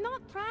 I'm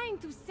not trying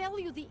to sell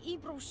you the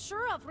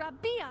e-brochure of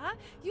Rabi'ah.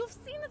 You've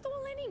seen it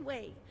all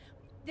anyway.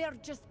 They're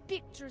just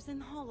pictures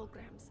and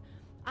holograms.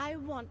 I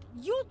want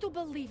you to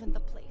believe in the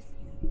place.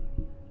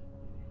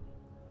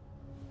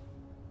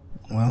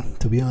 Well,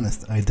 to be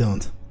honest, I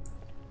don't.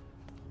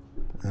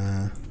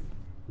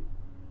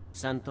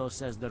 Santo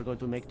says they're going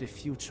to make the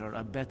future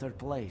a better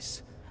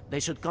place. They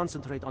should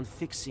concentrate on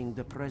fixing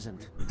the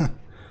present.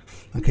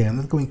 Okay, I'm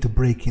not going to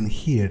break in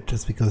here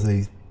just because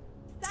I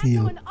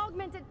feel and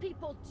augmented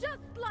people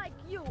just like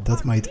you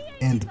that might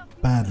end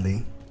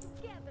badly.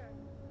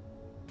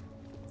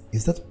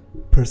 Is that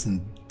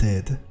person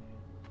dead?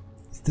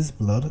 Is this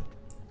blood?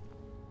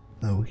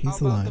 No, he's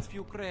How about alive. a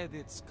few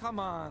credits? Come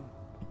on.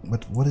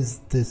 But what is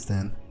this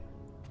then?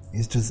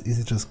 Is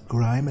it just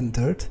grime and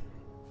dirt?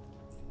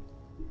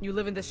 You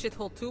live in the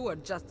shithole too, or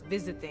just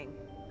visiting?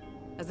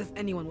 As if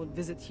anyone would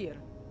visit here.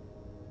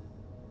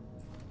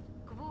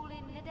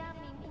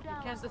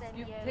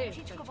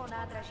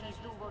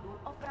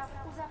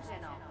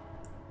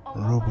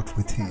 Robot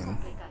within.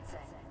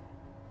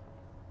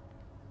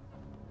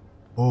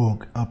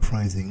 Org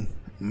uprising.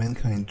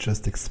 Mankind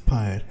just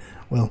expired.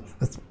 Well,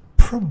 that's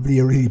probably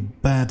a really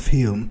bad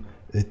film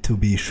to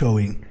be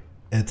showing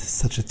at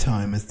such a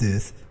time as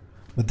this.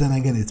 But then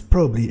again, it's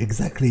probably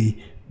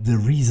exactly the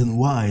reason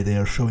why they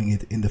are showing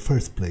it in the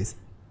first place.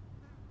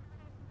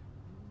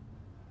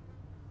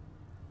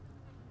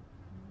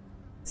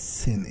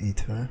 Sin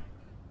Eater.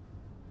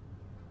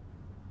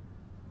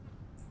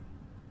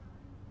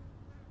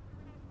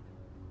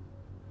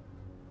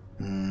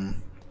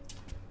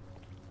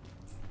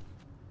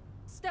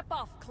 Step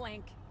off,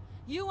 Clank.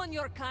 You and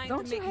your kind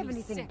Don't you make have me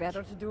anything sick.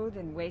 better to do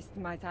than waste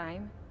my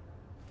time?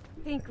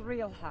 Think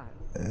real hard.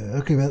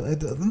 Okay, well, I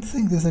don't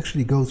think this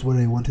actually goes where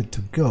I wanted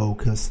to go,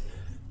 because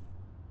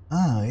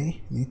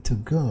I need to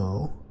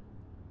go,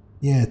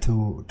 yeah,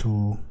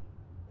 to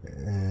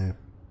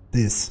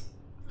this,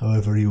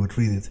 however you would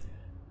read it.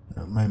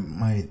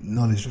 My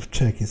knowledge of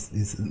Czech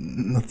is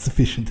not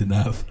sufficient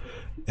enough.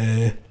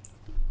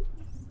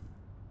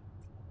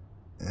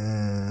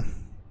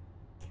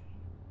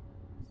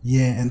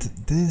 Yeah, and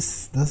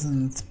this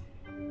doesn't...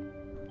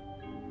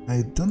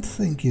 I don't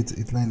think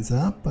it lines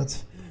up,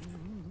 but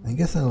I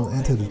guess I'll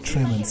enter the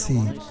tram and see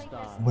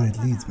where it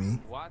leads me.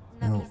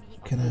 Now,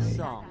 can I...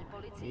 Song.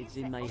 It's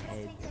in my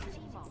head.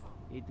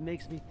 It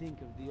makes me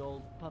think of the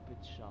old puppet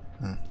shop.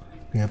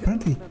 Okay,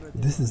 apparently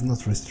this is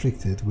not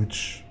restricted,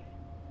 which...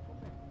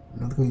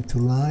 I'm not going to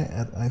lie,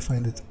 I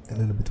find it a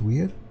little bit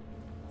weird.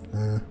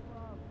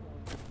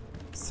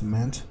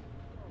 Cement.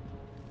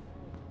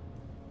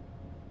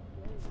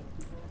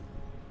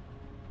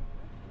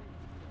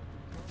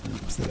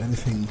 Is there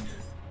anything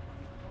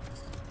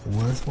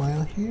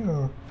worthwhile here,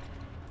 or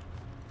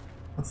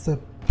what's the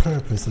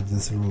purpose of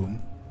this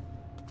room?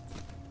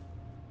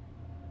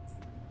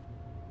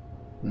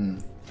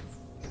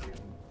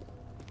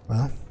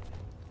 Well,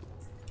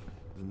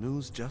 the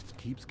news just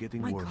keeps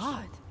getting My worse.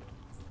 God.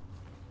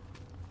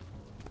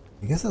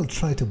 I guess I'll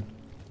try to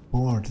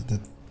board the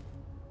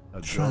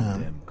tram.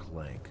 Goddamn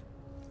clank.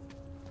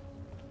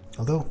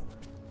 Although,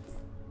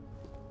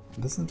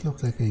 it doesn't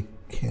look like I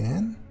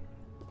can.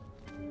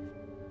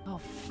 Oh,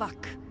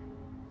 fuck.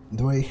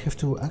 Do I have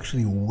to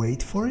actually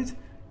wait for it?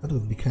 That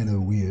would be kind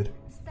of weird.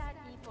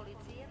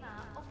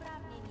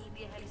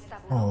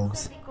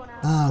 Augs.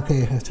 Ah,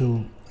 okay, I have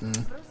to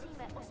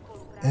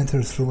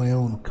enter through my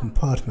own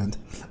compartment.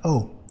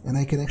 Oh, and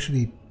I can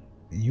actually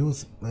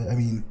use,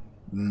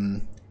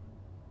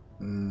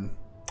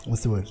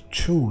 what's the word?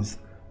 Choose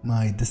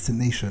my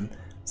destination.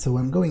 So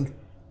I'm going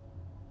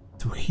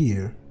to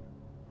here.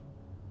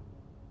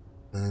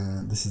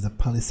 This is the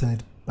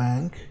Palisade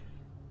Bank.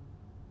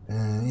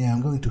 Yeah,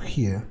 I'm going to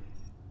here.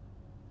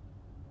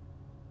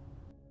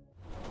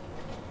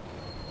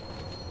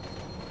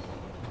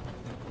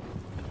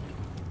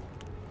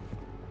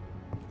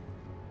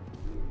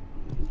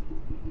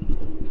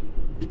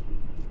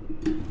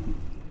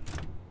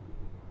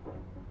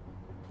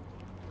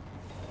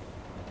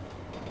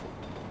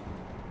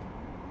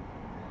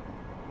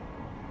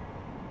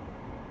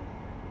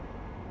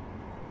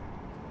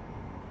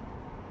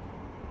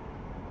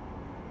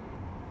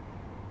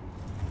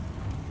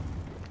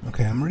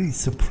 Okay, I'm really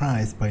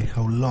surprised by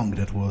how long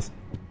that was.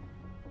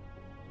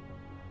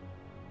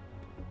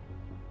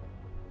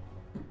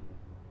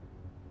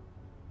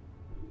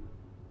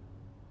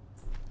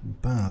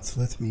 But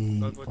let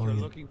me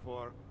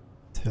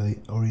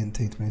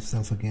orientate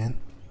myself again.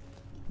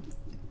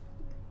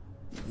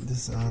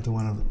 This is another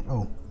one of...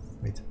 Oh,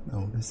 wait,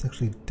 no, this is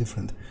actually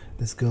different.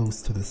 This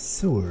goes to the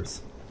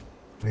sewers,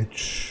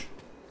 which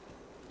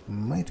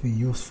might be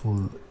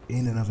useful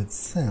in and of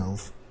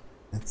itself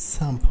at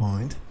some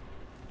point.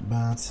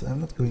 But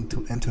I'm not going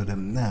to enter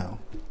them now.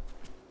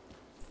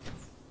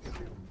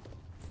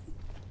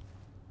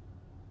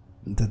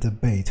 The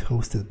debate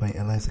hosted by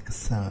Eliza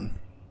Kassan.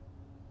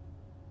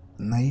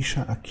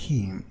 Naisha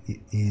Akim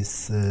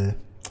is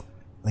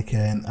like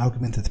an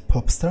augmented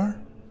pop star,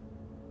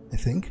 I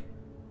think.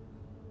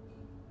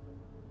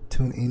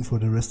 Tune in for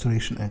the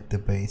Restoration Act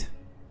debate.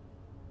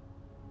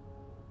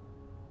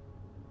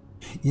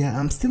 Yeah,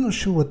 I'm still not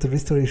sure what the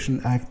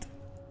Restoration Act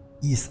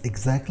is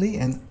exactly,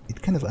 and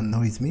it kind of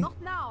annoys me.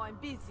 Not now, I'm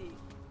busy.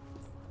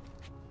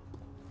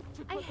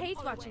 I hate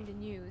watching the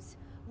news.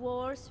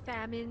 Wars,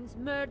 famines,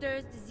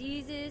 murders,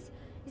 diseases.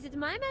 Is it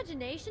my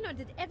imagination, or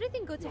did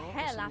everything go to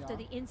hell after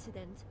the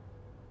incident?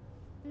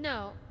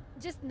 No,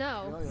 just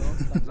no.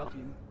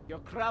 You're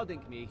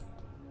crowding me.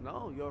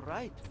 No, you're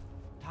right.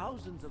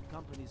 Thousands of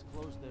companies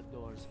closed their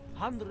doors.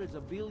 Hundreds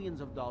of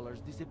billions of dollars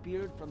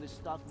disappeared from the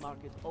stock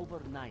market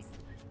overnight.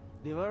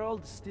 The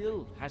world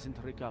still hasn't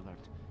recovered.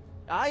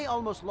 I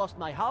almost lost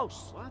my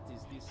house. What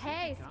is this?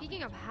 Hey,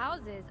 speaking of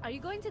houses, are you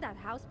going to that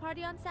house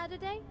party on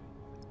Saturday?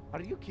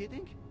 Are you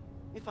kidding?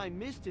 If I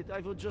missed it, I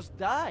would just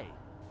die.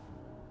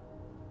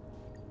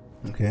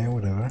 Okay,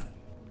 whatever.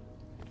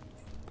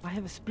 I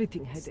have a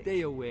splitting headache.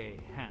 Stay away,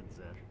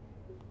 Hanser.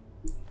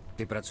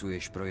 Ty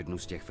pracuješ pro jednu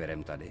z těch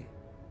firem tady.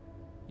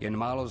 Jen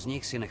málo z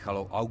nich si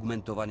nechalo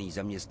augmentovaný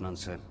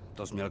zaměstnance.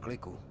 To jsi měl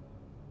kliku.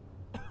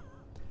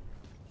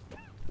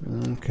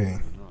 Okay.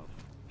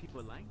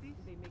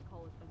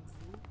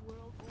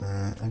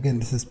 Again,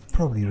 this is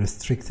probably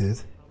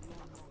restricted.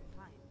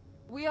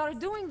 We are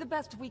doing the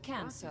best we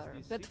can, sir,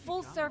 but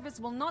full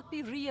service will not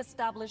be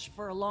re-established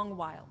for a long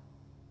while.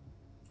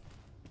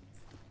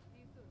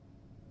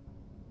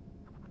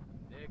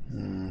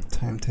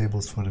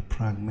 Timetables for the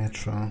Prague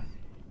Metro.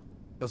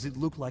 Does it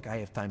look like I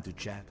have time to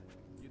chat?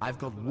 I've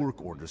got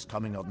work orders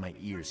coming out my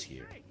ears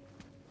here.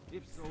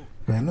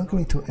 Okay, I'm not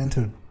going to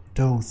enter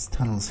those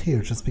tunnels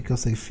here just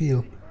because I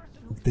feel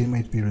they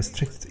might be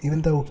restricted,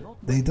 even though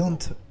they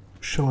don't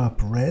show up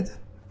red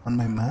on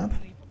my map.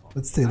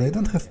 But still, I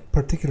don't have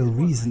particular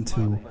reason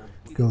to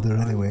go there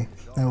anyway.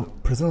 Now,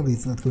 presumably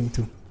it's not going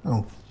to...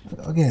 Oh,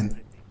 again,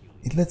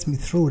 it lets me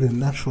through the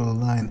natural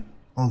line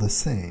all the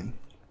same.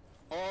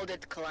 Hold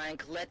it,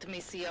 Clank. Let me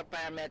see your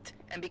permit,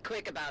 and be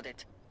quick about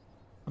it.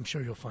 I'm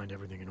sure you'll find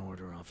everything in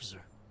order,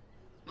 officer.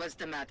 What's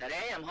the matter,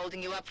 eh? I'm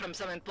holding you up from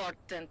some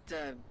important,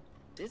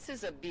 This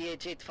is a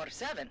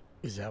BH-847.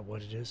 Is that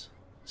what it is?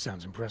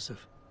 Sounds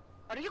impressive.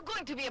 Are you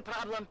going to be a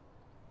problem?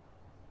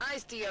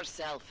 Eyes to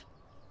yourself.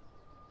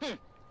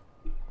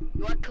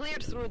 You are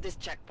cleared through this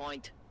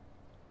checkpoint.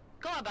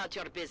 Go about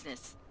your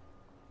business.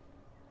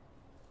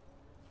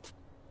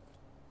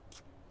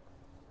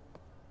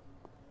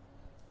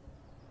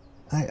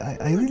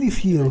 I really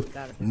feel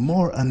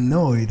more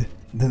annoyed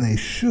than I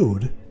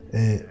should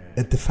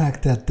at the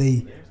fact that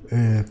they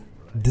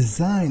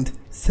designed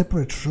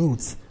separate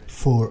routes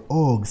for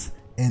augs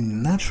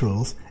and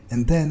naturals,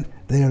 and then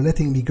they are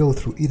letting me go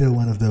through either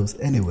one of those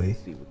anyway.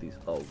 See what these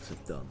augs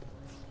have done.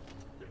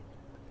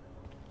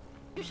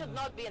 You should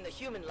not be in the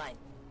human line.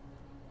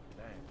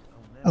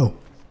 Oh,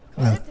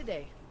 well,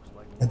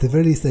 at the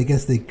very least I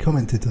guess they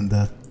commented on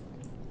that.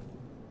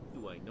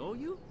 Do I know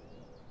you?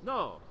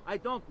 No, I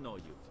don't know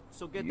you.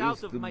 So get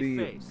out of my face.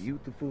 Used to be a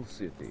beautiful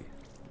city.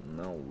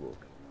 Now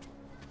look.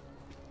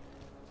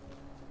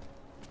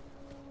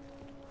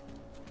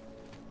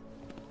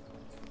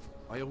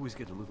 I always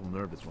get a little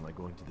nervous when I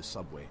go into the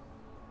subway.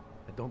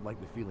 I don't like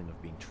the feeling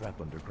of being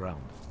trapped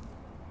underground.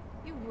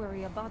 You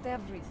worry about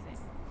everything.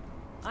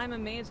 I'm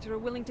amazed you're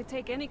willing to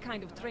take any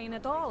kind of train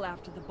at all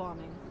after the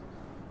bombing.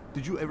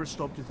 Did you ever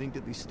stop to think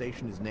that this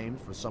station is named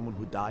for someone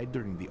who died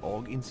during the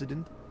AUG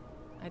incident?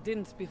 I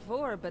didn't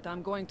before, but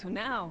I'm going to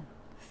now.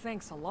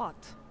 Thanks a lot.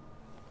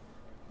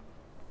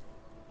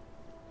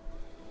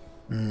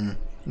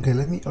 Okay,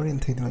 let me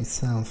orientate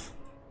myself.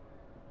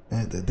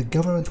 The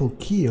governmental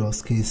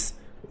kiosk is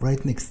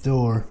right next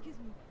door,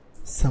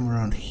 somewhere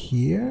around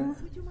here.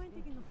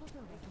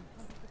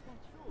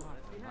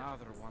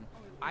 Another one.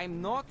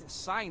 I'm not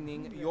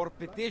signing your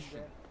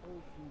petition.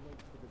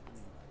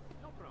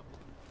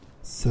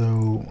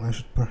 So I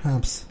should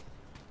perhaps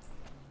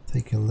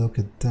take a look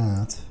at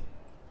that.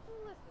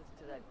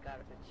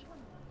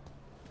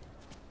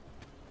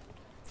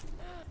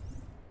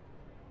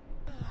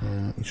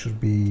 It should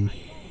be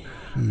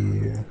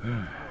here.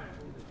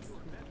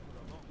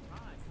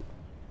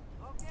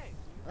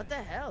 What the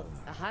hell?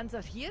 The hands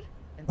are here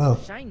and Oh,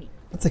 so shiny.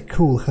 that's a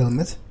cool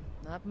helmet.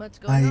 Not much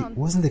going on. I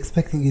wasn't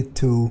expecting it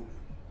to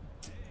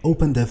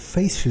open the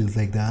face shield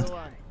like that. Go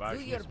on.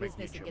 Do your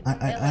business and get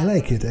I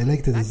like it. I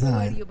like the back to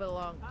where design. you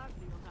belong.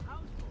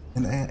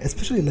 And I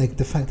especially like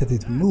the fact that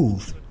it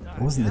moved.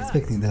 I wasn't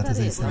expecting that, as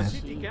I said.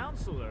 City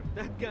councilor,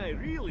 that guy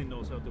really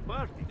knows how to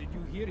party. Did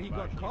you hear he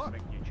got caught?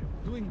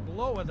 Doing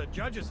blow at the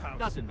judge's house.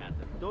 Doesn't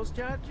matter. Those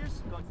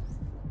charges got...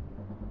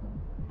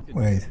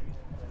 Wait.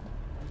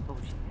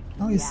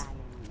 How is...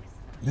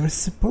 There's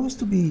supposed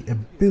to be a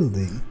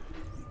building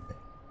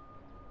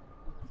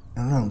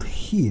around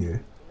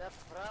here,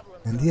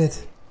 and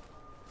yet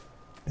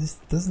this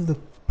doesn't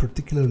look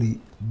particularly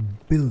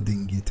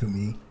buildingy to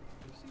me.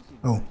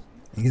 Oh,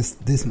 I guess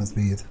this must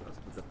be it.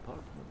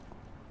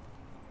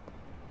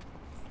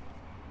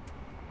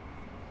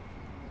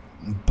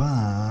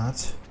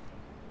 But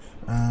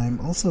I'm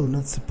also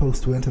not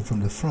supposed to enter from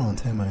the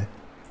front, am I?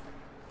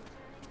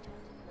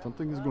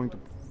 Something is going to...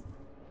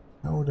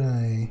 How would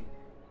I...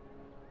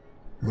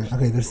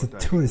 Okay, there's a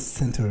tourist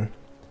center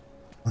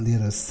on the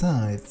other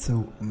side,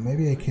 so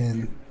maybe I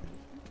can...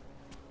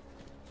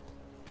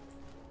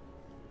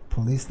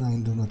 Police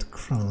line do not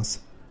cross.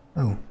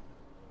 Oh,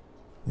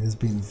 it has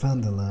been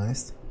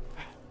vandalized.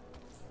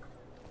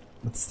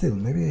 But still,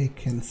 maybe I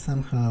can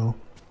somehow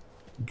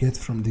get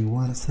from the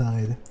one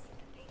side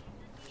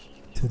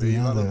to the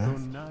other.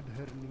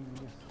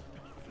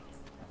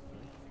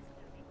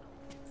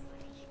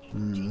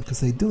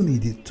 Because I do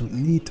need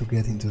to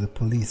get into the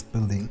police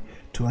building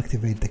to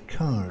activate the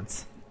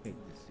cards.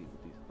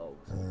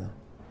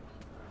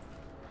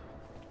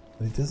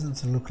 But it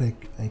doesn't look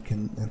like I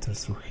can enter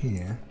through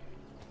here.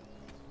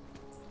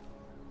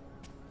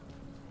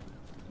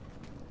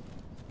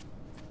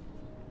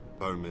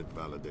 Permit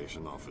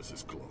validation office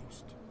is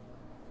closed.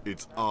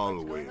 It's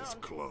always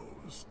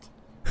closed.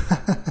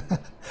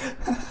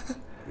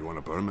 You want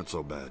a permit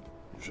so bad?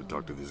 You should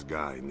talk to this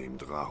guy named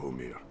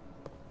Rahomir.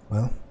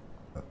 Well,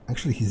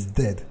 actually he's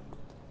dead,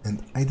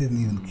 and I didn't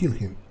even kill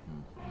him.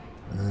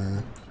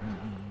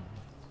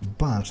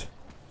 But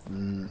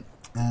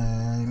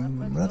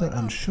I'm rather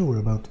unsure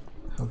about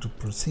how to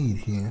proceed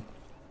here,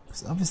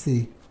 because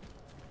obviously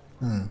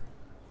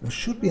there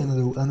should be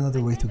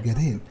another way to get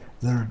in.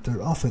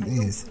 There often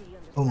is.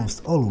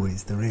 Almost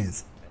always there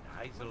is.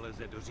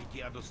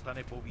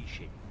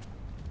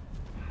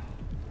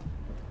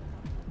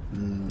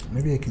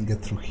 Maybe I can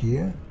get through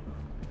here.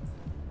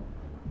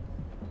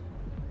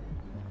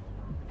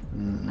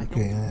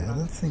 Okay, I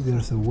don't think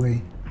there's a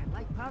way. I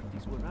like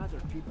parties where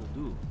other people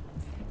do.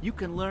 You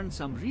can learn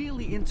some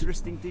really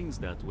interesting things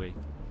that way.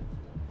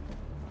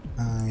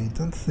 I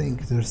don't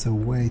think there's a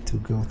way to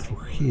go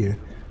through here,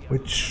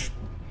 which...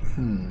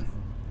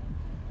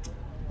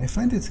 I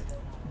find it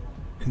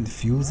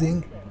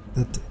confusing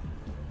that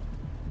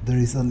there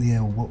is only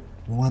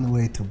one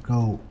way to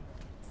go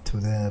to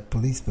the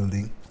police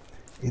building.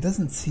 It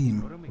doesn't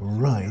seem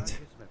right,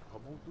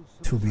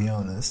 to be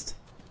honest.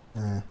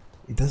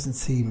 It doesn't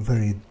seem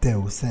very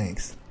Deus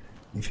Ex,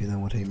 if you know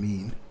what I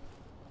mean.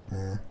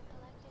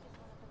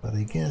 But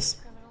I guess,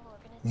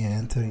 yeah,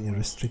 entering a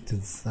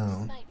restricted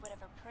zone.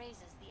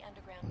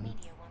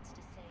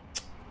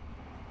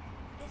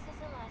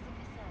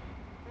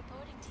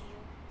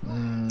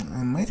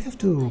 I might have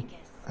to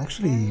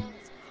actually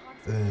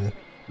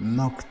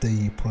knock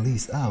the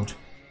police out,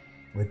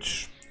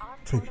 which...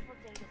 Frick.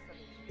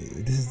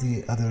 This is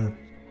the other...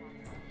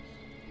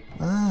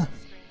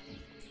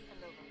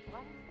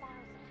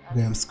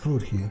 Okay, I'm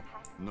screwed here.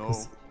 No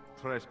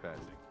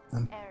trespassing.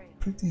 I'm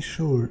pretty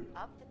sure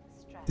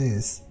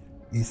this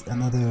is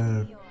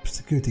another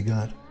security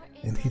guard,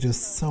 and he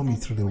just saw me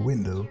through the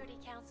window.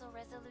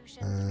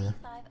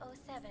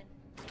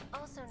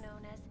 Also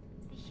known as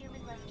the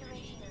Human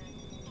Restoration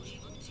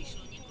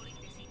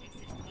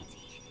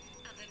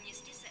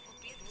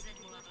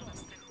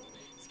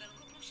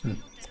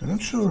I'm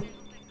not sure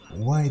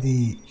why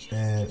the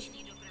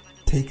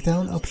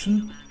takedown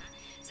option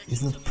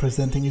is not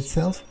presenting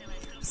itself.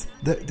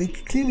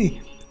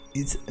 Clearly,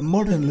 it's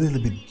more than a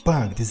little bit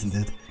bugged, isn't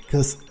it?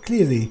 Because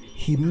clearly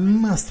he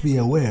must be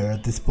aware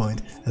at this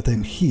point that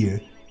I'm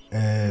here.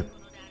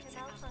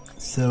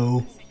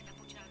 So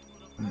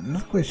I'm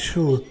not quite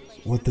sure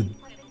what the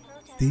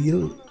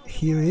deal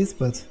here is,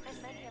 but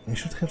I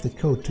should have the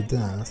code to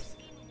that.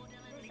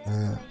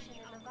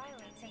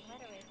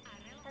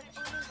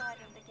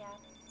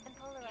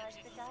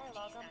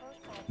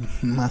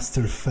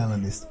 Master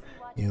felonist.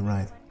 You're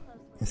right.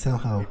 I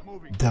somehow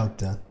doubt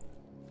that.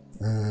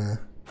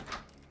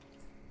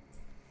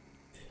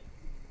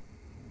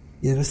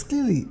 Yeah, there's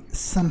clearly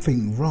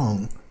something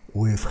wrong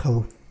with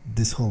how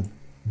this whole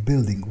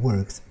building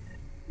works.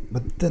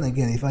 But then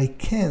again, if I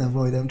can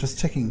avoid, I'm just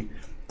checking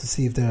to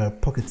see if there are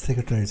pocket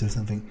secretaries or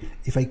something.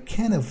 If I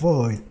can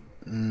avoid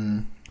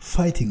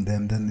fighting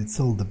them, then it's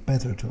all the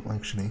better to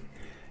actually.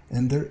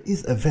 And there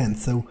is a vent,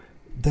 so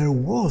there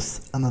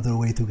was another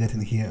way to get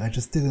in here. I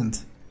just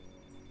didn't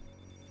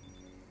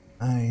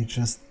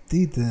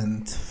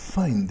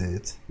find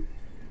it.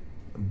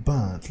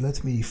 But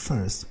let me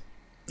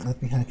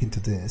hack into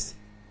this.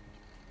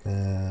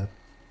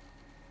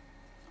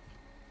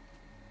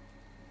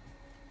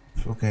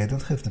 Okay, I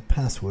don't have the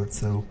password,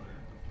 so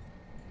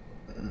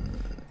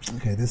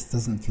okay, this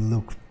doesn't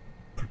look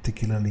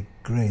particularly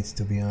great,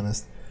 to be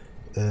honest,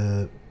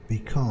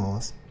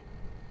 because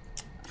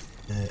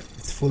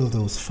it's full of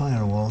those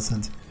firewalls,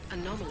 and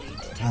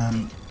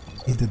I'm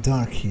in the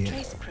dark here.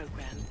 Trace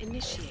program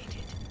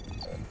initiated.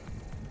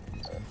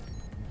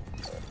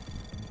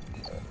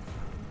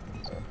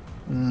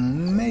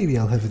 Maybe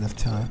I'll have enough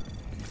time.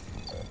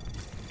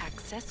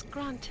 Access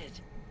granted.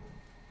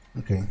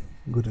 Okay,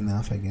 good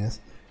enough, I guess.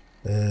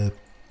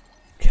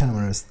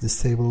 Cameras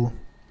disable.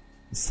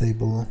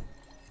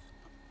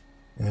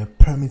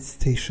 Permit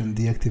station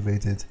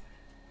deactivated.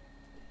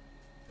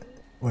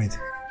 Wait.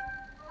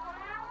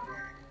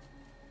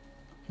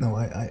 No,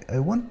 I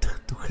want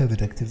to have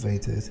it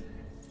activated,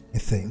 I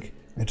think.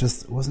 I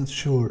just wasn't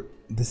sure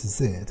this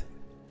is it.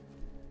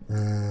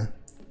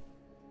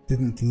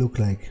 Didn't look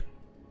like...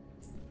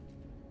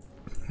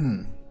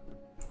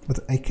 But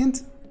I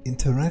can't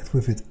interact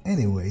with it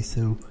anyway,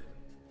 so...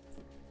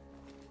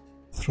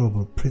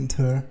 Throwable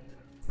printer,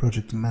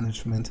 project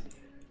management.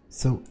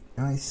 So,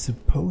 am I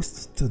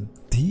supposed to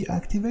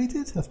deactivate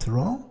it after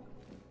all?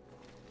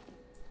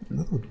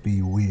 That would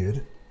be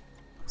weird.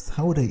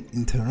 How would I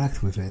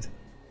interact with it?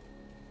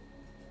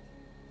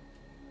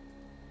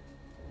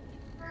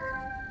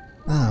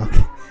 Ah,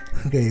 okay.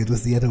 Okay, it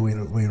was the other way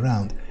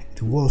around.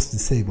 It was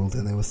disabled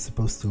and I was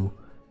supposed to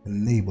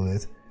enable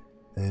it.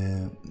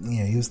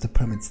 Yeah, use the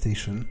permit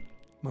station.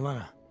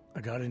 Milena, I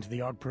got into the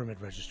AUG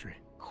permit registry.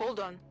 Hold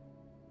on.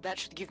 That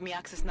should give me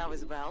access now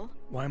as well.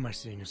 Why am I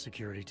seeing a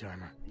security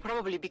timer?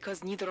 Probably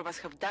because neither of us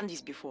have done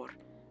this before.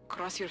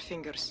 Cross your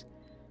fingers.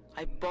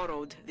 I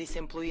borrowed this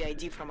employee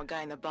ID from a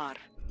guy in a bar.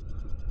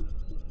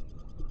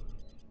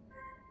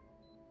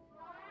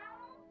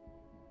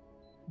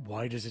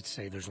 Why does it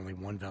say there's only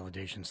one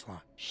validation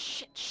slot?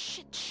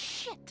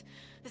 Shit!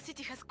 The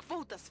city has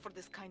quotas for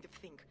this kind of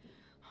thing.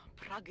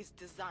 Prague is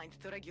designed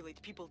to regulate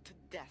people to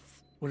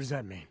death. What does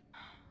that mean?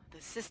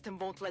 The system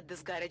won't let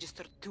this guy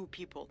register 2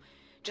 people.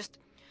 Just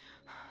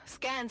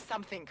scan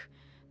something.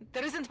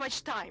 There isn't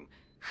much time.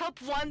 Help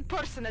one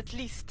person at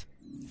least.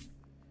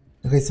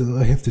 Okay, so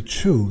I have to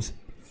choose.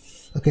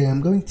 Okay,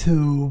 I'm going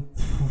to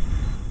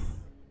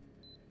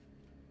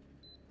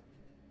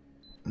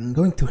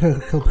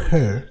help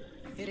her.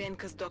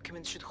 Irenka's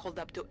documents should hold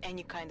up to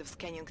any kind of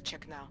scanning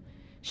check now.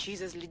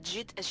 She's as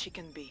legit as she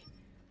can be,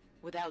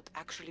 without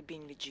actually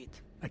being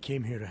legit. I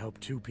came here to help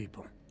 2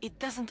 people. It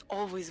doesn't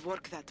always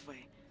work that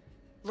way.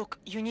 Look,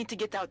 you need to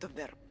get out of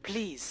there,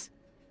 please.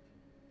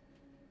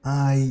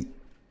 Milena,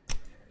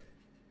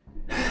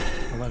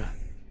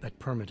 that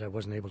permit I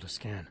wasn't able to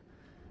scan.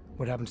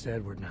 What happens to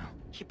Edward now?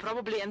 He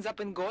probably ends up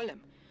in Golem.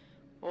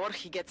 Or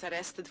he gets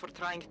arrested for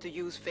trying to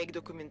use fake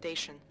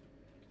documentation.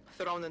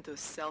 Thrown into a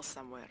cell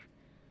somewhere.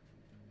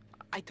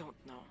 I don't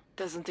know.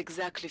 Doesn't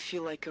exactly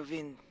feel like a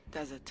win,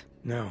 does it?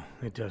 No,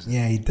 it doesn't.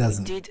 Yeah, it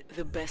doesn't. We did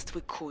the best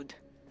we could.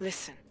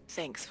 Listen,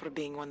 thanks for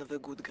being one of the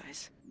good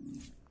guys.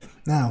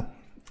 Now,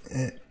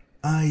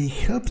 I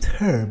helped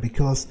her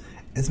because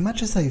as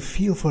much as I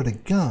feel for the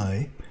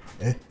guy,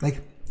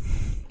 like,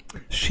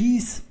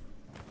 she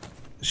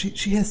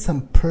has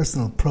some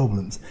personal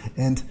problems,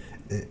 and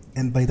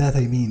by that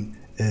I mean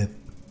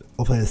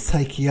of a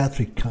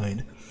psychiatric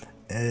kind,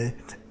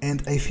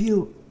 and I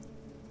feel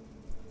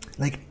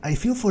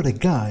for the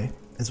guy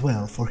as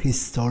well, for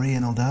his story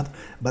and all that,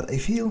 but I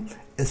feel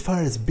as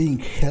far as being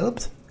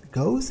helped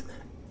goes,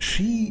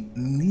 she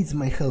needs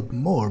my help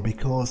more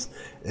because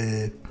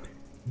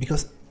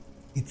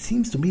it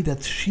seems to me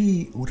that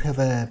she would have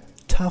a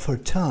tougher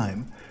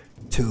time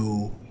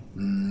to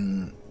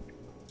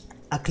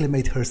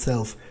acclimate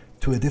herself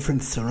to a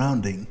different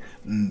surrounding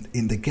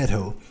in the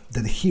ghetto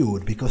than he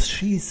would, because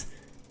she's,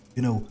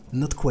 you know,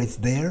 not quite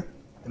there,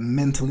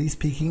 mentally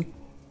speaking.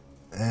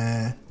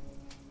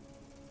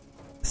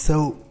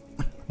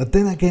 But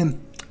then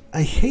again,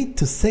 I hate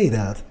to say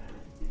that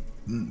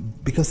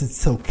because it's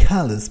so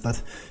callous,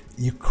 but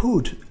you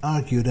could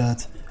argue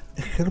that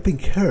helping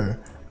her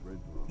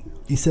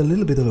is a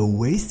little bit of a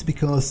waste,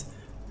 because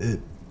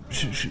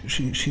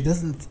she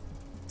doesn't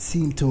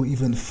seem to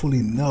even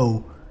fully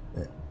know.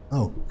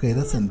 Oh, okay,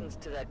 that's a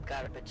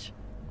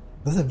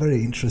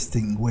very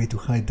interesting way to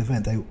hide the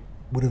vent. I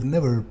would have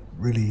never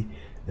really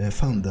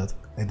found that,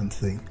 I don't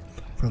think,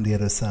 from the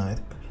other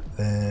side.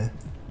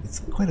 It's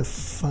quite a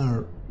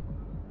far,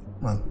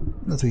 well,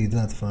 not really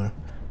that far,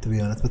 to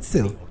be honest, but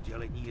still,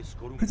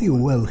 pretty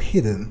well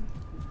hidden.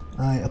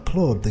 I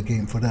applaud the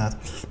game for that.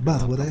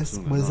 But what I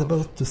was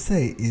about to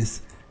say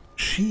is,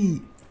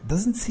 she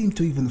doesn't seem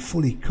to even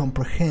fully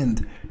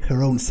comprehend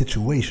her own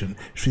situation.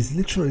 She's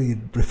literally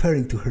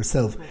referring to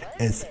herself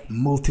as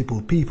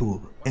multiple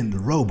people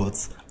and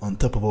robots on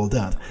top of all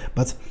that.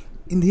 But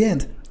in the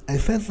end, I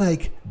felt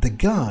like the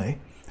guy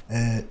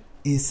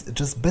is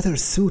just better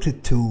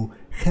suited to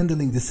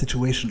handling the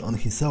situation on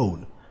his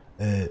own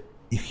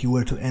if he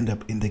were to end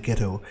up in the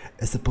ghetto,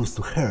 as opposed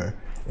to her.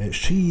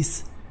 She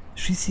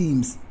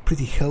seems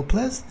pretty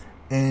helpless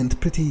and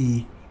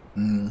pretty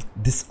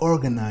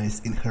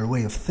disorganized in her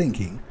way of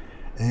thinking.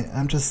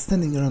 I'm just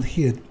standing around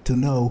here to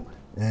know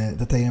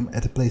that I am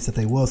at a place that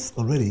I was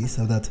already,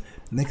 so that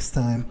next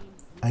time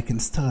I can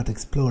start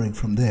exploring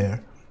from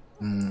there.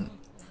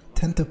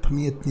 Tento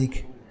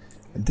Pamiętnik.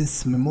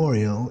 This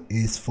memorial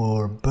is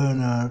for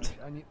Bernard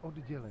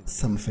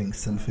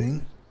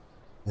something.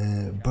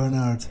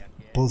 Bernard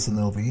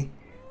Bolzanovi,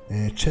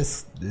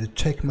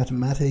 Czech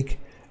mathematic,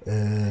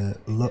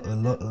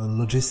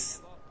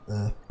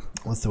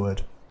 what's the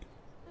word?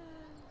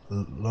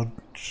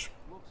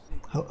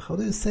 How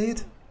do you say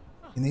it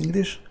in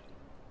English?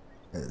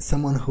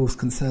 Someone who's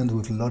concerned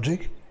with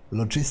logic.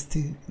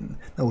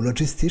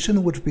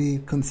 Logistician would be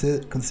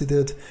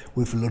considered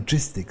with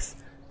logistics.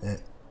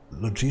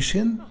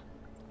 Logician?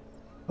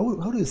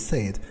 How do you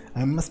say it?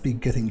 I must be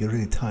getting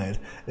really tired.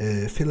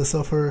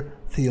 Philosopher,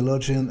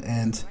 theologian,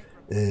 and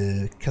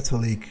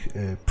Catholic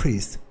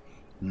priest.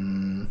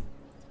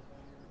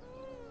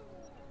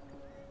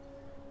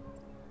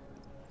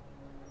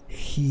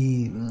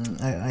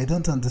 I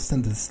don't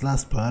understand this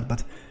last part,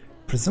 but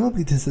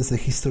presumably this is a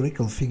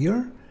historical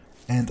figure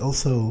and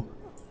also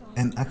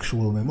an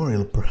actual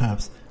memorial,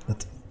 perhaps,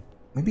 that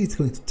maybe it's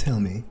going to tell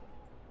me.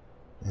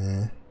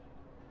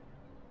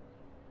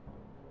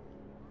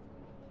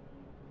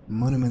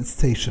 Monument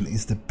Station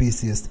is the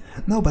busiest.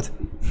 No, but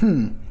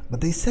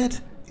they said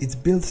it's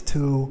built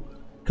to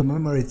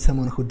commemorate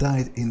someone who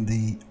died in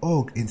the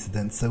AUG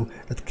incident, so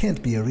that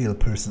can't be a real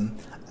person.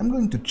 I'm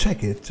going to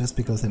check it just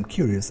because I'm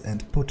curious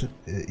and put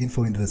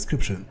info in the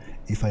description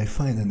if I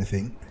find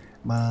anything.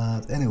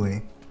 But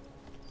anyway,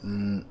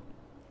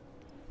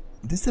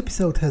 this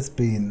episode has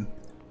been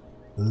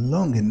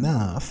long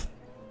enough,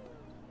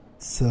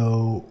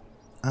 so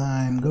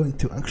I'm going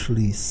to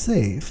actually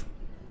save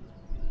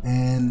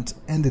and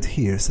end it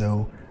here.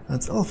 So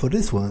that's all for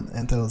this one,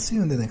 and I'll see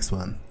you in the next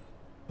one.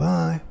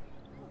 Bye!